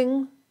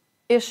fitting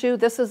issue,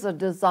 this is a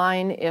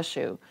design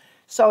issue.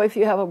 So if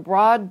you have a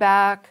broad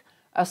back,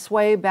 a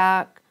sway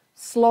back,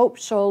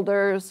 sloped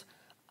shoulders,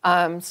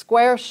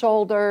 square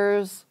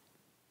shoulders,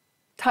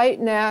 tight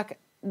neck,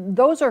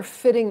 those are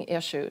fitting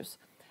issues.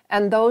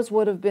 And those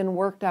would have been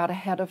worked out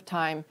ahead of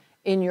time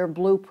in your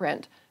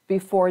blueprint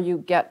before you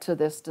get to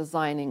this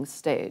designing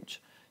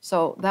stage.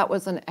 So that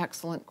was an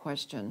excellent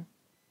question.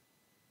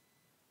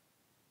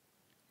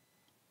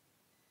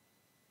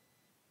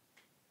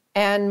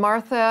 And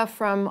Martha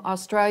from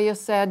Australia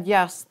said,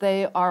 yes,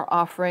 they are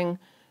offering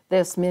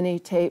this mini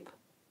tape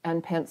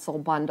and pencil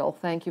bundle.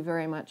 Thank you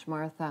very much,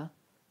 Martha.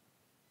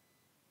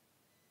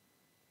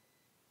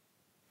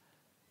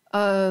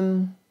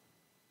 Can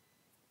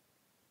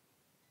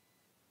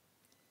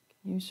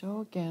you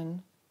show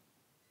again?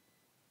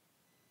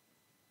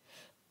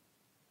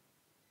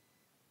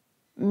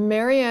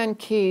 Marianne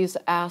Keys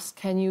asked,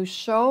 can you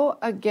show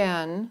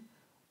again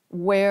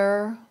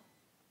where,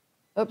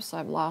 oops,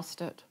 I've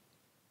lost it.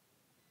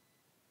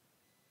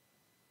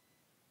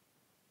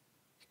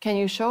 Can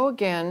you show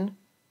again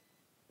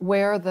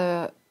where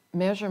the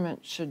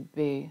measurement should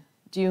be?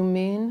 Do you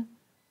mean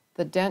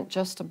the dent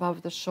just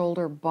above the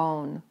shoulder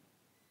bone?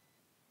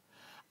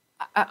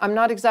 I'm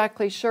not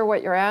exactly sure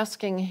what you're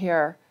asking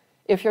here.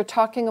 If you're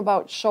talking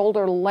about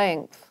shoulder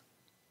length,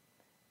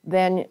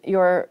 then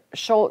your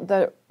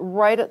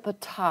right at the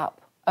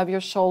top of your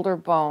shoulder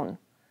bone,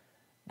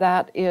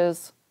 that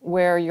is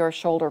where your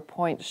shoulder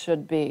point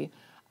should be.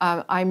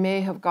 I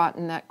may have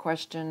gotten that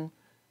question,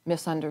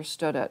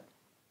 misunderstood it.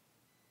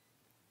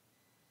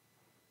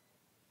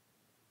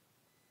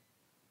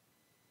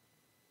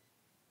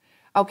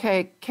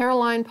 Okay,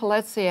 Caroline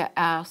Paletzia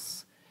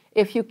asks,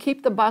 if you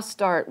keep the bust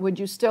dart, would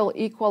you still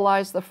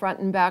equalize the front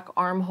and back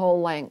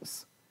armhole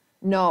lengths?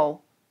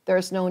 No,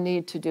 there's no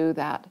need to do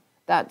that.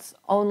 That's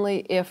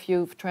only if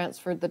you've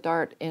transferred the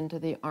dart into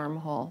the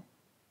armhole.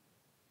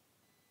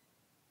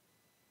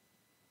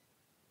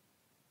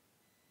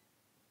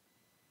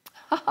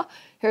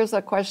 Here's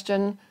a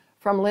question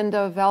from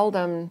Linda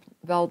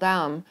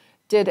Veldam.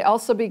 Did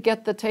Elsabe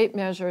get the tape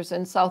measures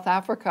in South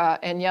Africa?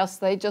 And yes,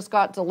 they just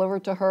got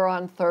delivered to her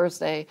on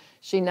Thursday.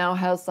 She now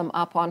has them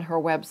up on her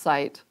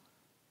website.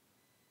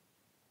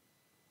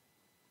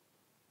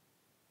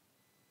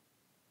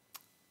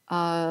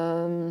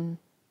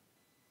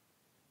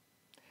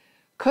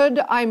 Could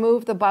I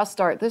move the bust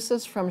dart? This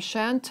is from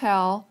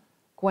Chantal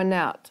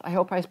Gwinnett. I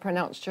hope I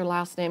pronounced your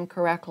last name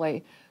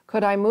correctly.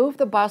 Could I move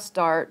the bust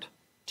dart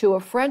to a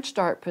French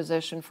dart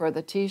position for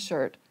the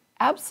t-shirt?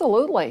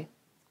 Absolutely.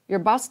 Your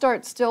bust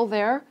dart's still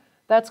there.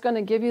 That's going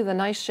to give you the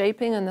nice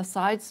shaping in the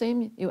side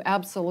seam. You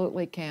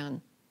absolutely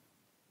can.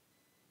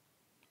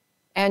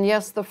 And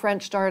yes, the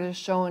French dart is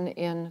shown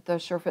in the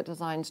SureFit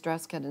Designs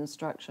dress kit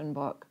instruction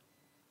book.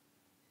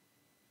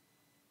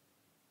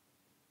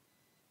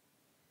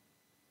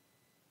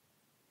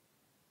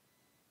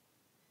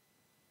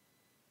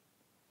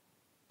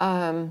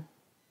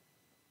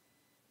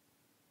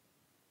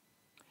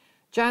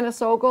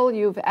 Janice Ogle,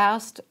 you've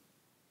asked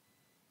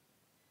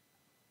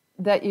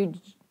that you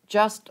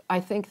I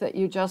think that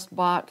you just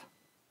bought,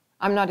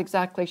 I'm not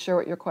exactly sure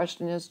what your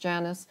question is,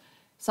 Janice.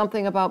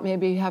 Something about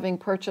maybe having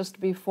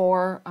purchased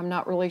before, I'm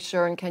not really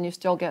sure, and can you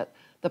still get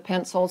the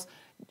pencils?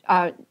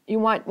 You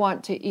might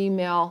want to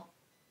email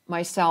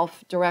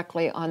myself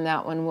directly on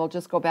that one. We'll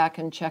just go back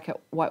and check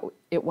what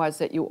it was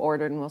that you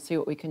ordered, and we'll see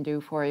what we can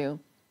do for you.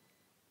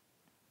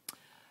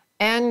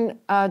 And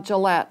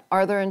Gillette,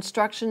 are there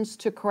instructions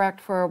to correct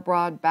for a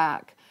broad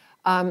back?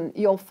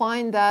 You'll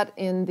find that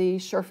in the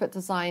SureFit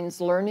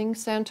Designs Learning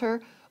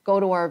Center. Go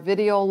to our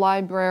video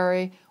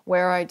library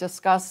where I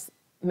discuss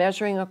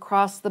measuring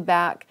across the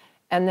back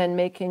and then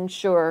making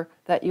sure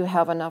that you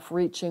have enough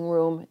reaching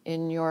room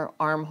in your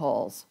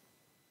armholes.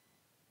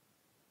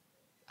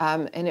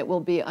 And it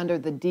will be under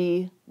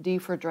the D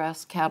for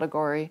dress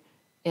category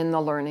in the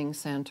Learning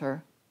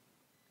Center.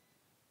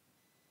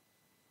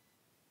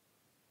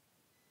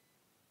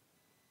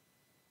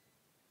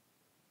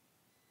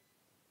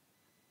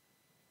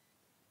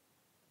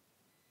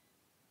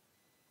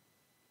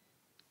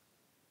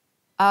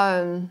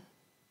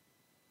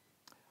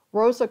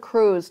 Rosa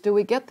Cruz, do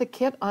we get the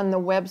kit on the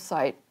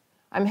website?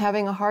 I'm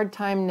having a hard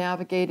time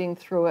navigating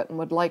through it and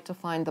would like to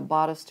find the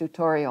bodice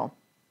tutorial.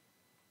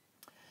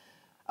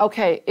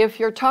 Okay,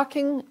 if you're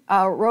talking,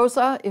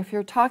 Rosa, if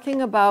you're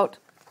talking about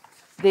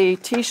the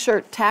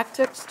t-shirt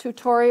tactics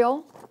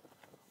tutorial,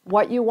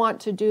 what you want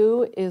to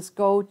do is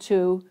go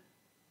to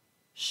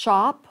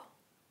Shop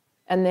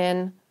and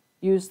then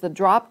use the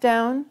drop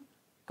down,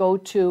 go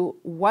to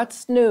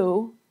What's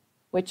New,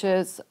 which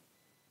is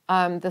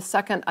the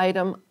second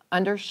item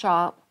under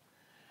Shop,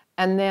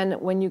 and then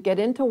when you get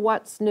into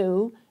What's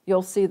New,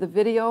 you'll see the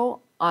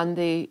video on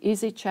the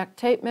Easy Check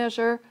tape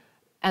measure,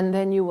 and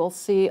then you will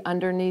see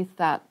underneath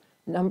that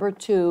number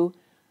 2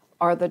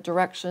 are the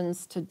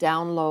directions to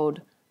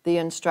download the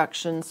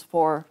instructions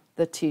for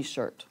the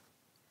t-shirt.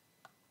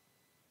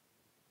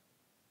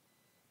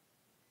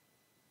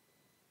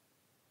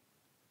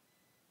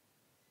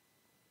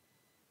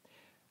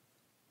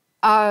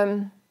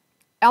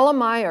 Ella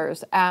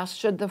Myers asked,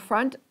 should the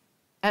front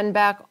and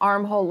back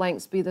armhole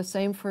lengths be the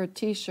same for a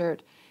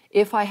t-shirt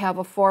if I have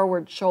a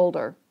forward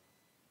shoulder?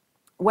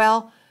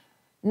 Well,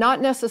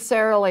 not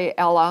necessarily,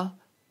 Ella,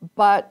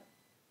 but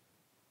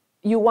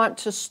you want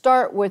to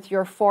start with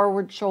your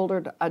forward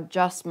shouldered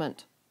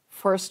adjustment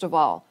first of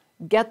all.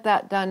 Get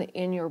that done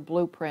in your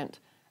blueprint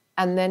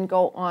and then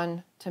go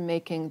on to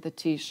making the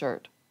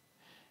t-shirt.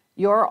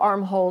 Your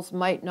armholes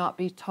might not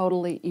be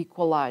totally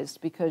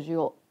equalized because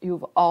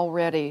you've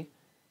already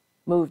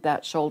moved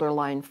that shoulder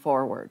line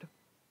forward.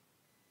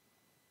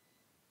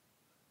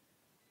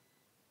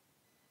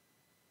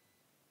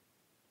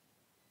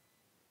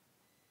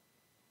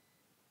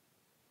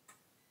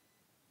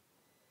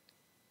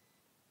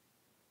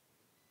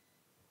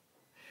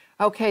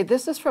 Okay,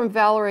 this is from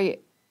Valerie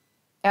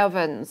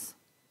Evans.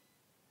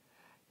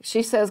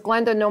 She says,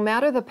 Glenda, no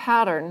matter the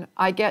pattern,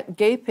 I get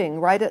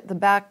gaping right at the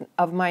back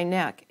of my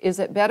neck. Is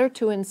it better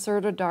to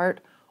insert a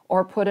dart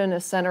or put in a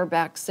center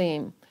back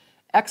seam?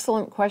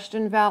 Excellent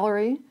question,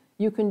 Valerie.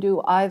 You can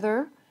do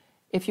either.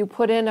 If you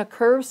put in a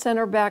curved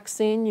center back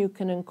seam, you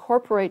can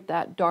incorporate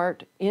that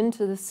dart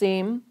into the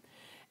seam.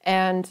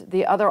 And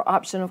the other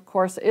option, of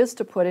course, is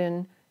to put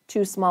in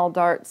 2 small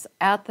darts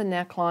at the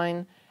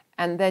neckline.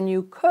 And then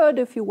you could,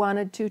 if you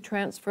wanted to,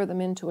 transfer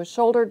them into a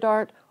shoulder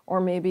dart or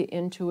maybe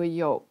into a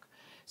yoke.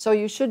 So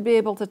you should be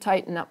able to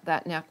tighten up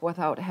that neck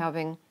without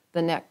having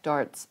the neck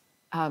darts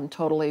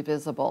totally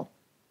visible.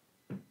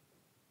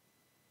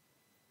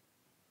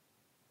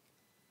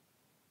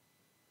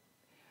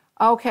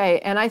 Okay,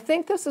 and I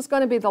think this is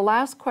going to be the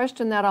last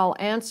question that I'll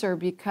answer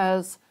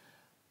because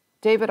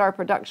David, our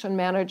production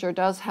manager,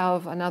 does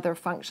have another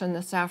function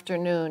this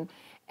afternoon.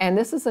 And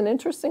this is an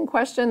interesting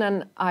question,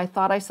 and I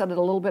thought I said it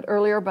a little bit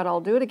earlier, but I'll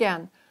do it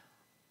again.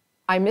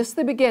 I missed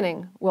the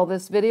beginning. Will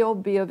this video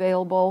be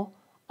available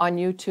on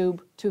YouTube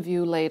to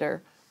view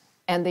later?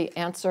 And the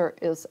answer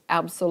is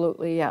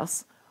absolutely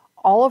yes.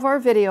 All of our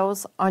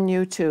videos on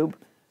YouTube,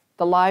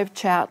 the live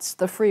chats,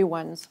 the free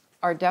ones,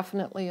 are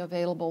definitely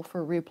available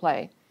for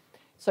replay.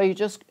 So you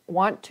just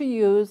want to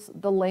use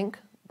the link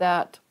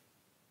that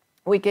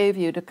we gave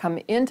you to come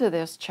into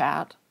this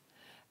chat,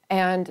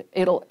 and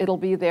it'll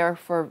be there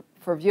for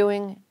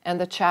viewing, and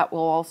the chat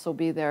will also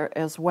be there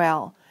as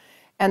well.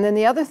 And then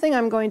the other thing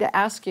I'm going to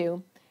ask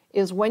you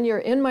is when you're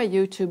in my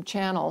YouTube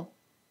channel,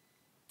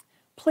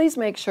 please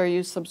make sure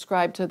you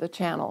subscribe to the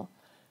channel.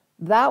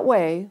 That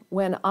way,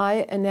 when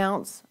I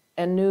announce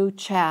a new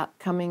chat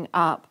coming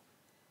up,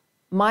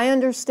 my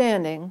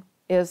understanding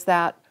is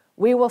that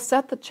we will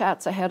set the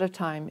chats ahead of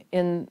time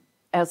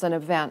as an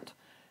event.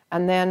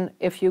 And then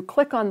if you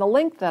click on the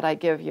link that I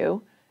give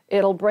you,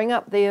 it'll bring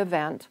up the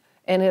event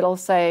and it'll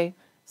say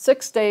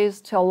 6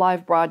 days till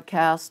live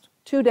broadcast,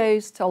 2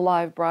 days till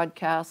live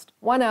broadcast,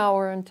 1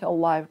 hour until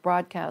live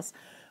broadcast.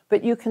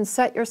 But you can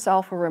set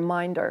yourself a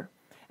reminder.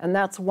 And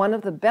that's one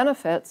of the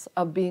benefits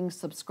of being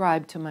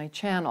subscribed to my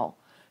channel.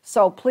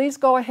 So please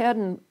go ahead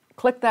and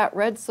click that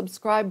red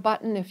subscribe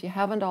button if you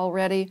haven't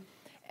already.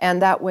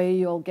 And that way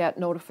you'll get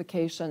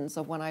notifications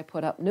of when I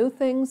put up new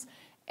things,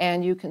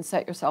 and you can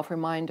set yourself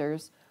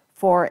reminders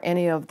for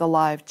any of the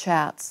live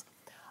chats.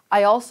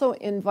 I also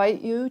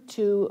invite you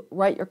to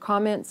write your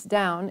comments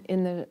down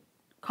in the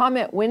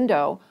comment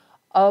window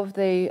of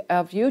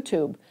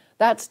YouTube.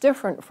 That's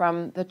different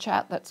from the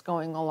chat that's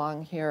going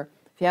along here.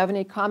 If you have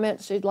any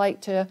comments you'd like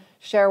to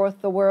share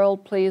with the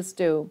world, please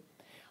do.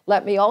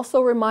 Let me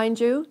also remind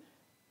you,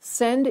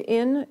 send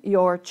in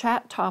your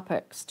chat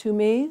topics to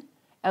me,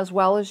 as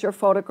well as your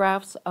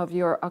photographs of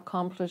your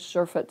accomplished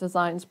SureFit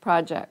Designs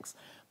projects.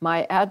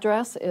 My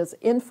address is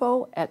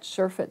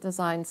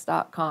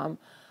info@surefitdesigns.com.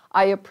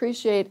 I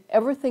appreciate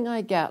everything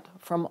I get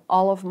from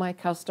all of my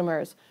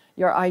customers.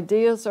 Your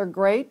ideas are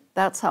great.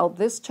 That's how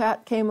this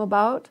chat came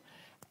about.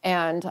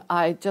 And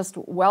I just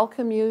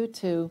welcome you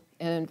to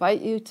and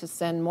invite you to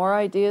send more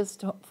ideas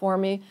for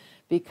me,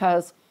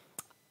 because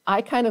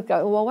I kind of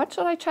go, well, what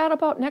should I chat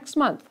about next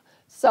month?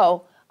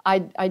 So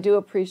I do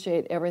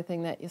appreciate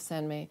everything that you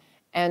send me.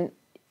 And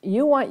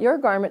you want your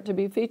garment to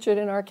be featured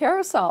in our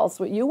carousels.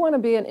 You want to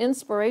be an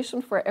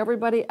inspiration for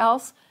everybody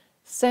else.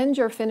 Send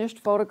your finished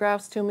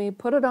photographs to me.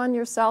 Put it on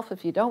yourself.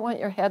 If you don't want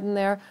your head in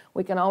there,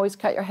 we can always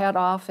cut your head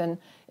off in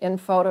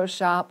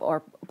Photoshop,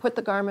 or put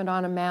the garment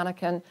on a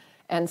mannequin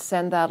and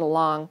send that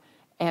along.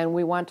 And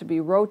we want to be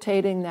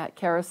rotating that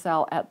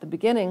carousel at the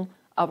beginning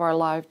of our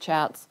live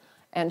chats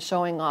and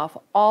showing off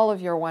all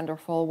of your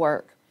wonderful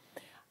work.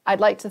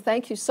 I'd like to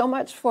thank you so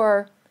much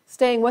for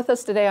staying with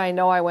us today. I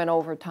know I went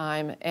over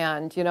time,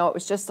 and it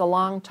was just a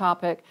long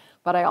topic,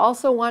 but I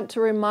also want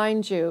to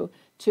remind you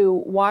to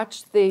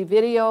watch the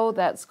video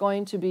that's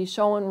going to be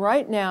shown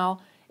right now.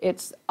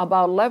 It's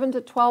about 11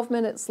 to 12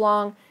 minutes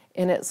long,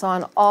 and it's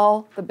on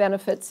all the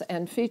benefits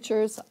and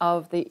features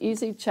of the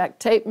Easy Check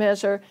tape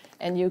measure,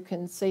 and you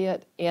can see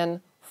it in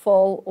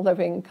full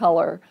living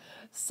color.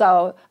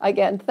 So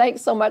again,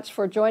 thanks so much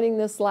for joining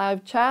this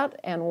live chat,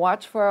 and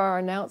watch for our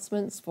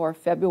announcements for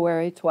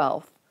February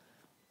 12th.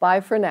 Bye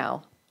for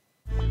now.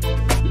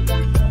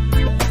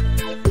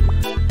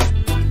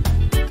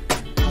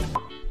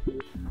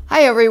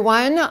 Hi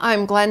everyone,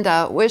 I'm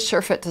Glenda with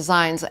SureFit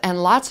Designs,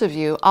 and lots of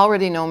you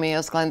already know me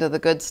as Glenda the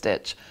Good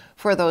Stitch.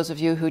 For those of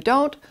you who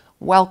don't,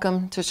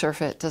 welcome to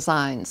SureFit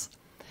Designs.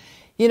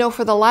 You know,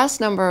 for the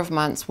last number of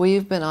months,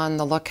 we've been on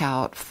the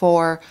lookout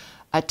for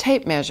a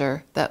tape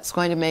measure that's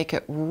going to make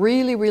it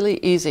really, really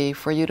easy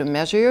for you to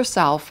measure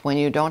yourself when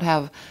you don't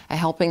have a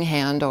helping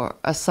hand or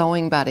a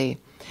sewing buddy.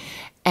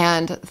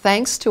 And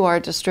thanks to our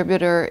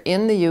distributor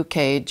in the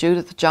UK,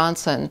 Judith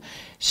Johnson,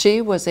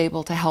 she was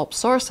able to help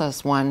source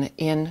us one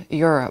in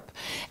Europe.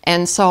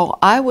 And so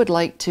I would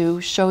like to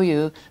show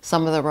you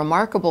some of the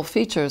remarkable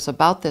features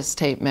about this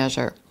tape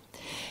measure.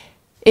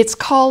 It's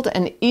called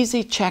an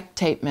Easy Check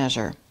tape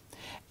measure.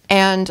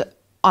 And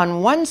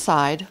on one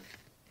side,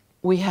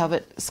 we have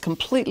it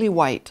completely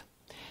white.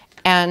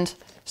 And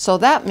so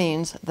that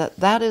means that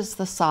that is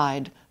the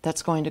side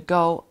that's going to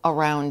go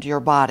around your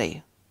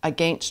body,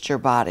 against your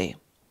body.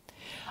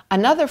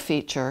 Another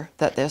feature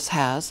that this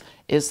has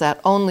is that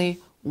only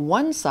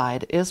one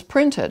side is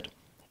printed.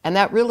 And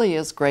that really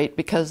is great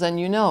because then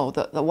you know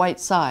that the white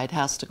side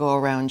has to go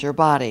around your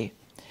body.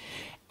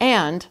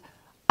 And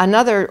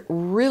another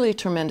really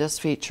tremendous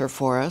feature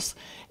for us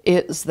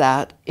is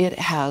that it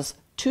has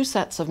two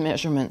sets of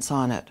measurements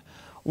on it.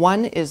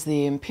 One is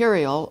the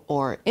imperial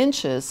or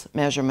inches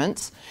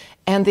measurements,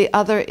 and the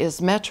other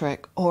is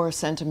metric or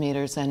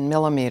centimeters and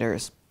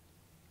millimeters.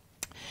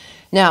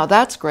 Now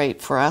that's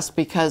great for us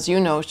because you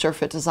know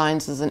SureFit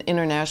Designs is an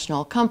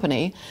international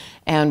company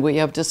and we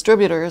have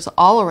distributors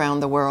all around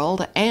the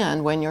world,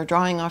 and when you're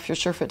drawing off your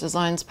SureFit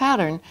Designs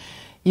pattern,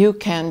 you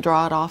can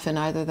draw it off in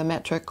either the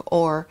metric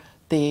or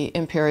the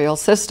imperial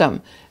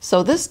system.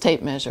 So this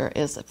tape measure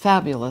is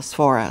fabulous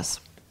for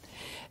us.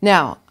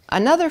 Now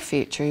another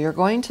feature you're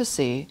going to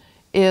see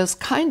is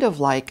kind of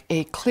like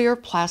a clear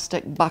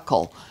plastic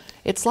buckle.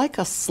 It's like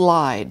a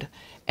slide,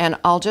 and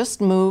I'll just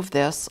move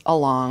this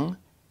along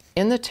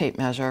in the tape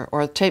measure,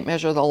 or tape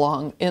measure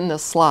along in the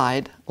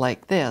slide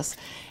like this,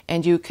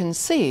 and you can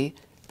see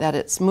that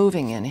it's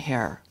moving in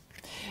here.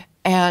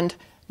 And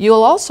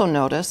you'll also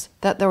notice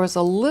that there was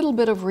a little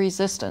bit of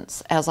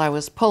resistance as I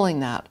was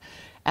pulling that,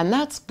 and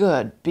that's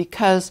good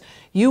because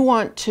you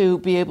want to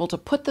be able to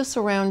put this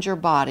around your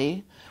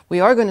body.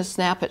 We are going to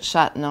snap it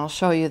shut, and I'll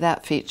show you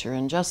that feature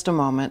in just a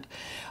moment,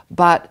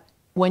 but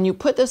when you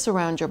put this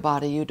around your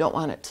body, you don't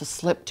want it to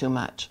slip too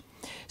much.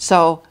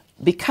 So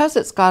because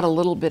it's got a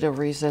little bit of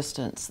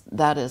resistance,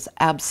 that is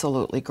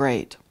absolutely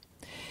great.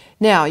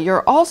 Now,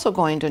 you're also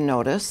going to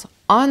notice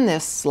on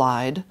this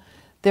slide,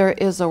 there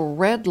is a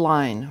red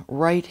line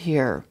right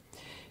here.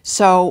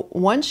 So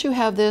once you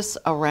have this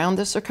around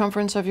the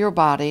circumference of your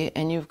body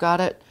and you've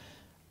got it,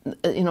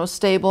 you know,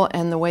 stable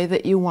and the way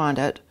that you want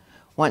it,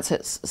 once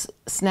it's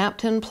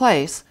snapped in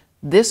place,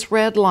 this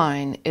red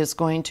line is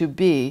going to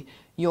be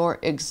your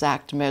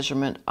exact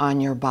measurement on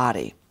your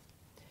body.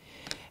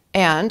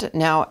 And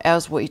now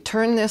as we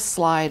turn this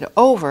slide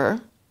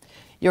over,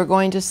 you're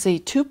going to see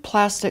two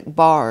plastic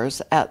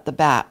bars at the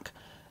back.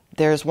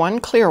 There's one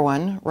clear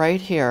one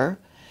right here,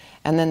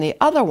 and then the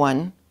other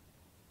one,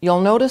 you'll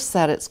notice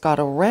that it's got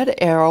a red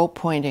arrow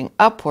pointing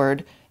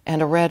upward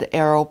and a red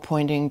arrow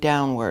pointing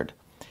downward.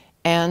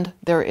 And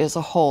there is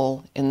a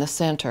hole in the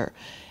center,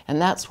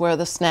 and that's where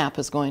the snap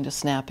is going to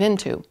snap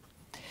into.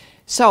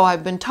 So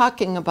I've been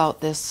talking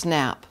about this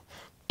snap,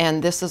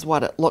 and this is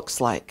what it looks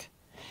like.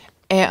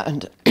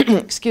 And,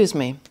 excuse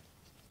me,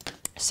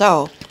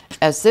 so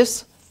as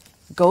this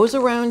goes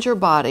around your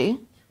body,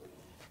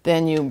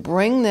 then you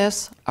bring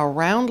this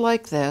around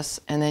like this,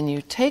 and then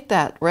you take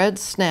that red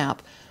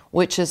snap,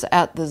 which is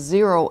at the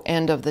zero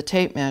end of the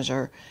tape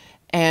measure,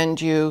 and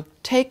you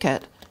take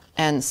it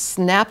and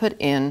snap it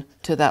in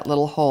to that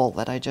little hole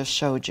that I just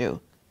showed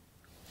you.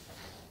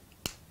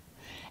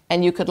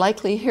 And you could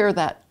likely hear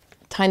that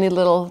tiny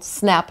little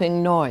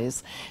snapping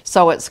noise.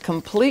 So it's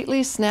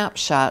completely snap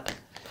shut,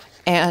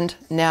 and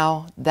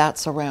now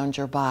that's around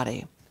your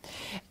body.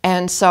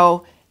 And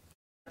so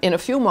in a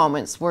few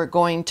moments, we're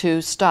going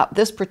to stop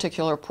this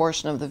particular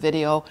portion of the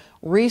video,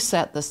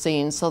 reset the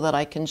scene so that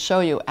I can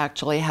show you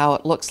actually how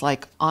it looks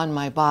like on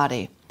my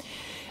body.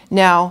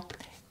 Now,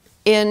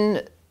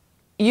 in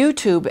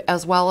YouTube,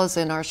 as well as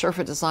in our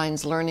SureFit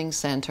Designs Learning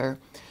Center,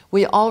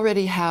 we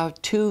already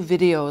have two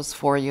videos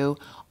for you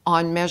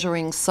on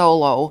measuring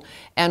solo,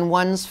 and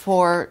one's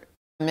for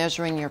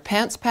measuring your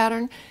pants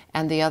pattern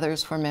and the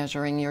others for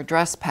measuring your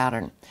dress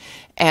pattern.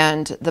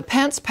 And the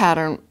pants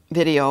pattern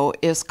video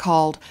is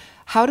called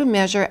How to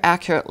Measure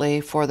Accurately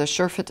for the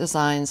SureFit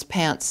Designs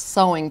Pants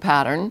Sewing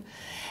Pattern,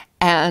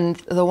 and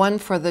the one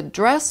for the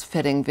dress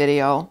fitting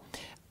video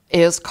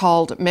is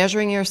called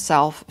Measuring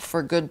Yourself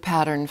for Good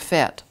Pattern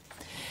Fit.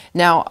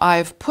 Now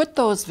I've put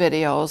those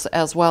videos,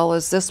 as well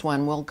as this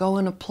one, will go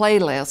in a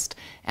playlist,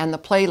 and the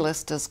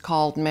playlist is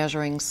called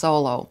Measuring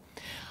Solo.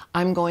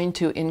 I'm going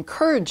to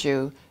encourage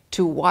you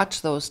to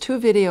watch those two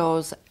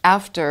videos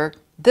after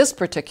this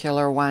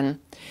particular one,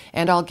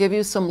 and I'll give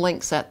you some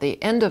links at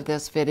the end of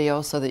this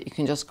video so that you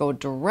can just go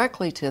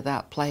directly to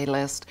that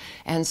playlist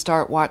and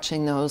start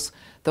watching those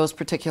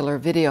particular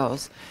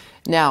videos.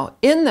 Now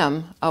in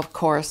them, of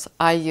course,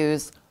 I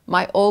use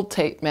my old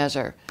tape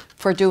measure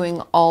for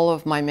doing all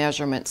of my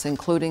measurements,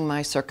 including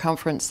my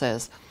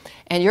circumferences.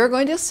 And you're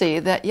going to see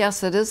that,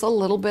 yes, it is a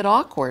little bit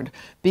awkward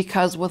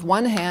because with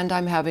one hand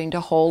I'm having to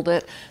hold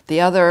it,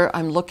 the other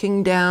I'm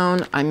looking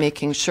down, I'm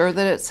making sure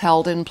that it's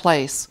held in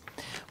place.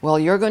 Well,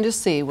 you're going to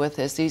see with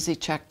this Easy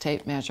Check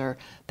tape measure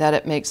that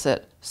it makes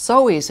it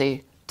so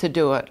easy to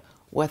do it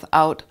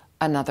without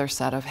another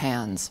set of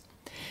hands.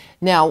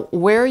 Now,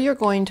 where you're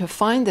going to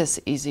find this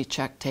Easy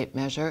Check tape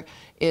measure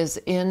is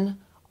in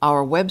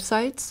our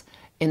websites.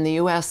 In the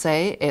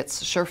USA,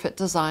 it's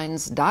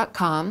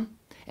surefitdesigns.com.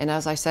 And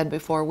as I said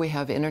before, we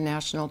have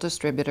international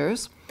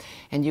distributors,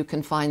 and you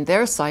can find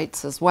their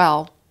sites as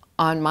well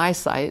on my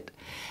site.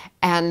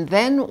 And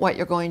then what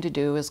you're going to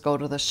do is go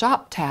to the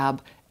Shop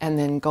tab and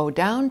then go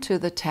down to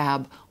the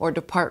tab or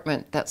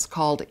department that's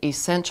called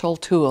Essential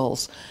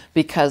Tools,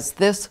 because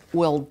this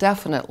will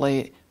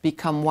definitely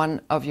become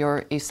one of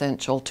your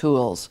essential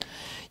tools.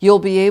 You'll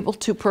be able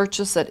to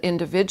purchase it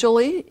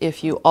individually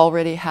if you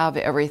already have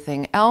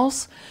everything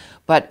else.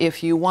 But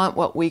if you want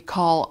what we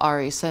call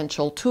our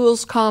Essential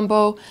Tools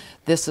combo,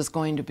 this is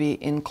going to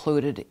be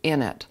included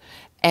in it.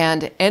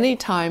 And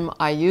anytime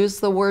I use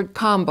the word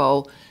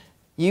combo,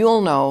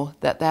 you'll know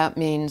that that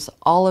means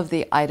all of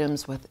the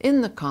items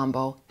within the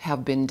combo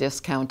have been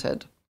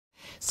discounted.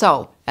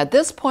 So at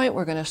this point,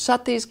 we're going to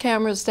shut these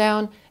cameras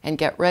down and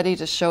get ready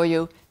to show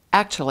you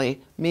actually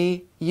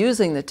me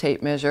using the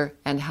tape measure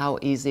and how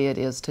easy it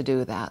is to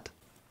do that.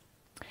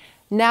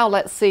 Now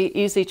let's see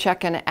Easy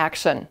Check in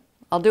action.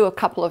 I'll do a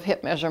couple of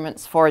hip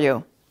measurements for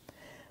you.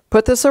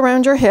 Put this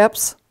around your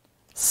hips,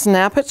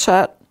 snap it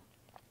shut,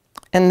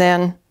 and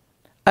then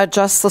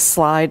adjust the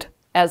slide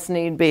as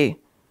need be.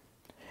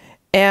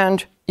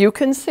 And you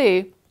can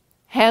see,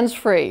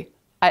 hands-free.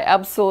 I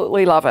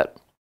absolutely love it.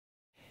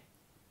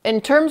 In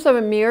terms of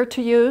a mirror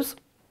to use,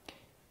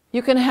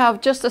 you can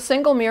have just a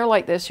single mirror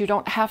like this. You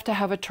don't have to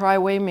have a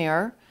tri-way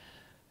mirror.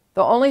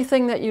 The only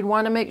thing that you'd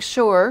want to make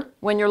sure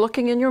when you're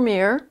looking in your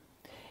mirror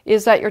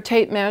is that your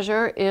tape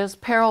measure is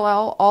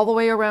parallel all the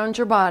way around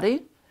your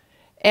body.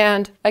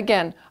 And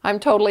again, I'm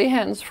totally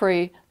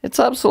hands-free. It's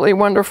absolutely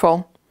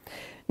wonderful.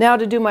 Now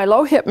to do my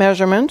low hip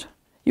measurement,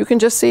 you can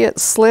just see it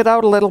slid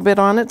out a little bit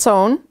on its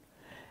own.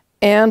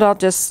 And I'll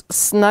just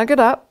snug it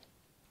up,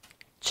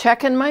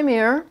 check in my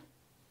mirror,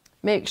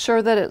 make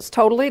sure that it's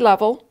totally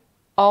level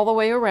all the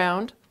way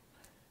around.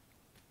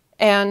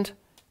 And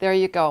there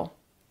you go.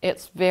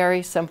 It's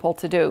very simple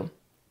to do.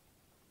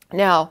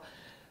 Now,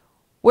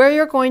 where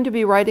you're going to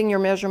be writing your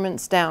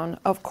measurements down,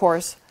 of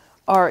course,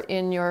 are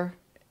in your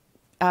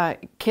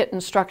kit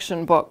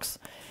instruction books.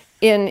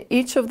 In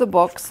each of the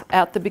books,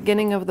 at the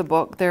beginning of the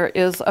book, there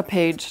is a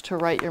page to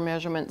write your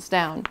measurements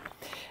down.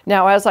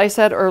 Now, as I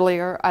said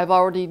earlier, I've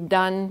already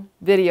done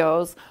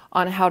videos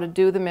on how to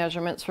do the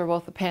measurements for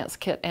both the pants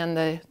kit and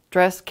the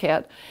dress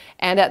kit.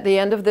 And at the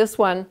end of this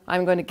one,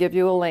 I'm going to give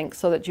you a link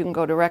so that you can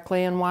go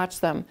directly and watch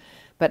them.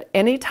 But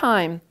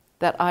anytime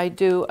that I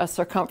do a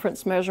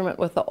circumference measurement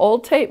with the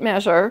old tape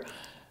measure,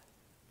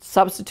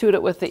 substitute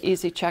it with the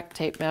Easy Check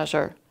tape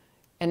measure.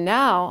 And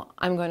now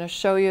I'm going to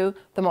show you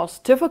the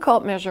most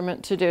difficult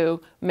measurement to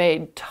do,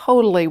 made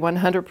totally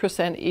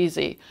 100%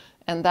 easy,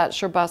 and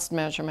that's your bust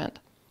measurement.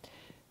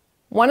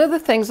 One of the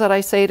things that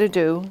I say to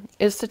do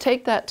is to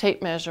take that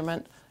tape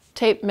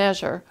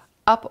measure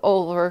up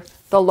over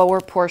the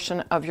lower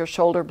portion of your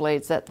shoulder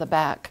blades at the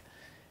back.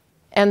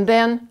 And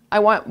then I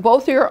want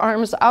both of your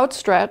arms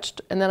outstretched,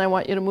 and then I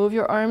want you to move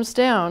your arms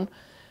down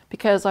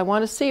because I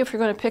want to see if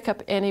you're going to pick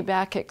up any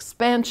back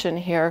expansion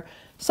here.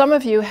 Some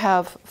of you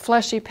have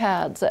fleshy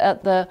pads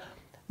at the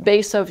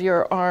base of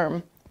your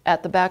arm,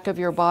 at the back of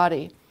your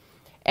body.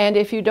 And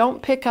if you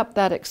don't pick up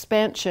that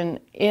expansion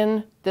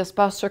in this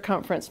bust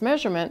circumference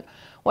measurement,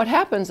 what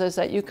happens is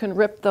that you can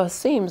rip the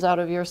seams out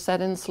of your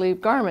set-in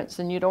sleeve garments,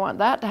 and you don't want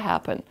that to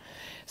happen.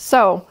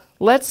 So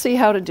let's see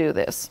how to do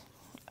this.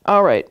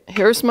 All right,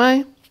 here's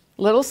my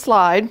little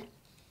slide,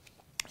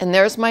 and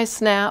there's my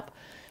snap,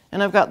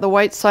 and I've got the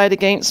white side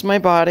against my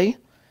body,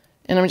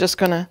 and I'm just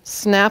going to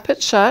snap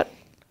it shut.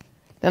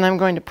 Then I'm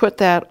going to put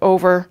that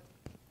over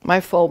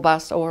my full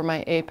bust, over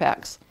my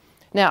apex.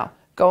 Now,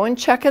 go and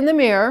check in the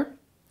mirror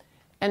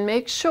and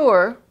make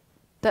sure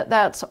that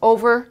that's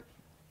over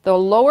the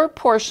lower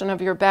portion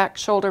of your back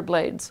shoulder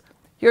blades.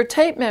 Your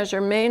tape measure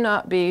may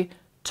not be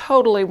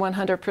totally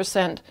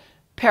 100%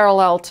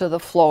 parallel to the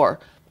floor.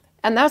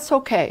 And that's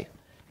okay,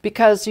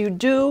 because you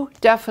do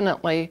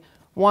definitely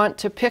want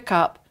to pick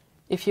up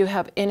if you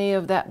have any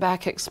of that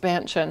back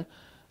expansion.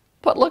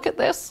 But look at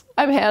this,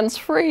 I'm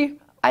hands-free.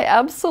 I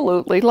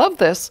absolutely love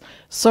this.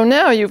 So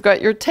now you've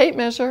got your tape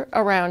measure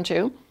around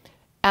you,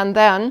 and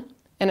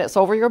it's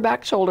over your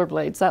back shoulder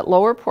blades, that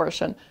lower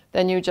portion,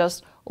 then you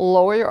just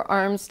lower your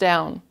arms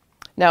down.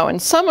 Now in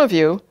some of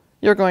you,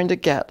 you're going to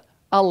get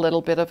a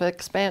little bit of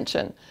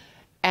expansion,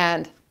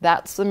 and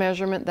that's the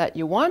measurement that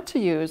you want to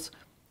use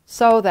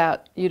so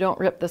that you don't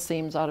rip the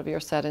seams out of your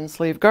set-in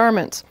sleeve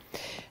garments.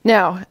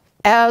 Now,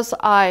 as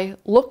I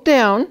look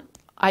down,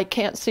 I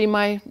can't see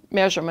my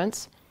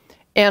measurements,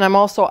 and I'm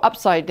also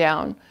upside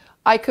down.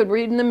 I could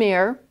read in the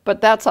mirror,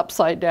 but that's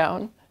upside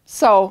down.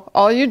 So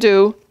all you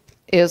do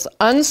is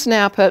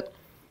unsnap it,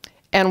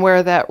 and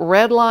where that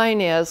red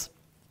line is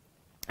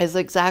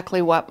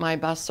exactly what my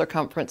bust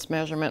circumference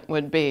measurement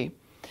would be.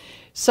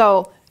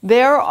 So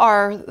there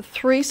are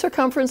 3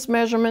 circumference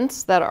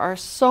measurements that are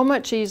so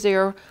much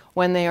easier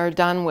when they are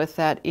done with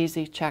that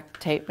Easy Check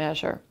tape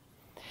measure.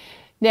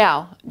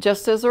 Now,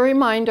 just as a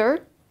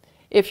reminder,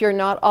 if you're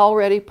not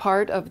already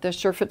part of the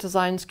SureFit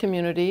Designs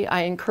community,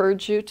 I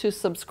encourage you to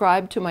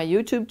subscribe to my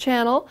YouTube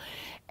channel,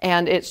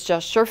 and it's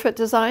just SureFit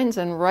Designs,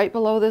 and right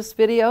below this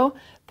video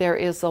there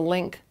is a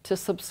link to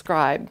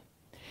subscribe.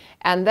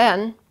 And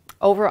then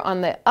over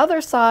on the other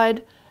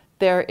side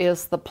there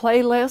is the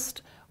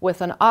playlist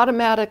with an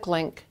automatic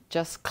link.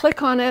 Just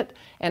click on it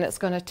and it's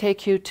going to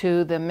take you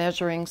to the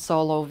measuring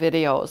solo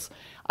videos.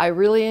 I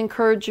really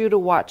encourage you to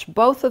watch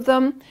both of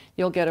them.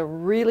 You'll get a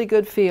really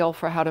good feel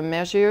for how to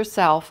measure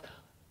yourself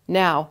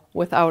now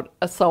without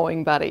a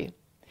sewing buddy.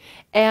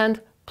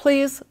 And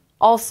please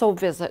also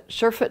visit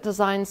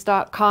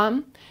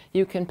surefitdesigns.com.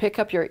 You can pick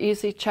up your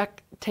Easy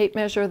Check tape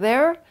measure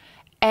there.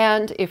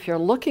 And if you're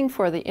looking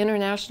for the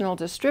international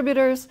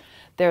distributors,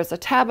 there's a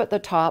tab at the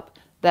top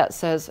that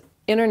says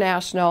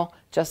International.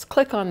 Just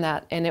click on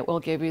that and it will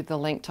give you the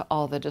link to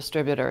all the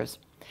distributors.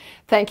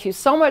 Thank you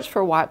so much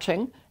for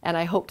watching, and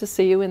I hope to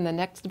see you in the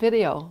next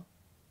video.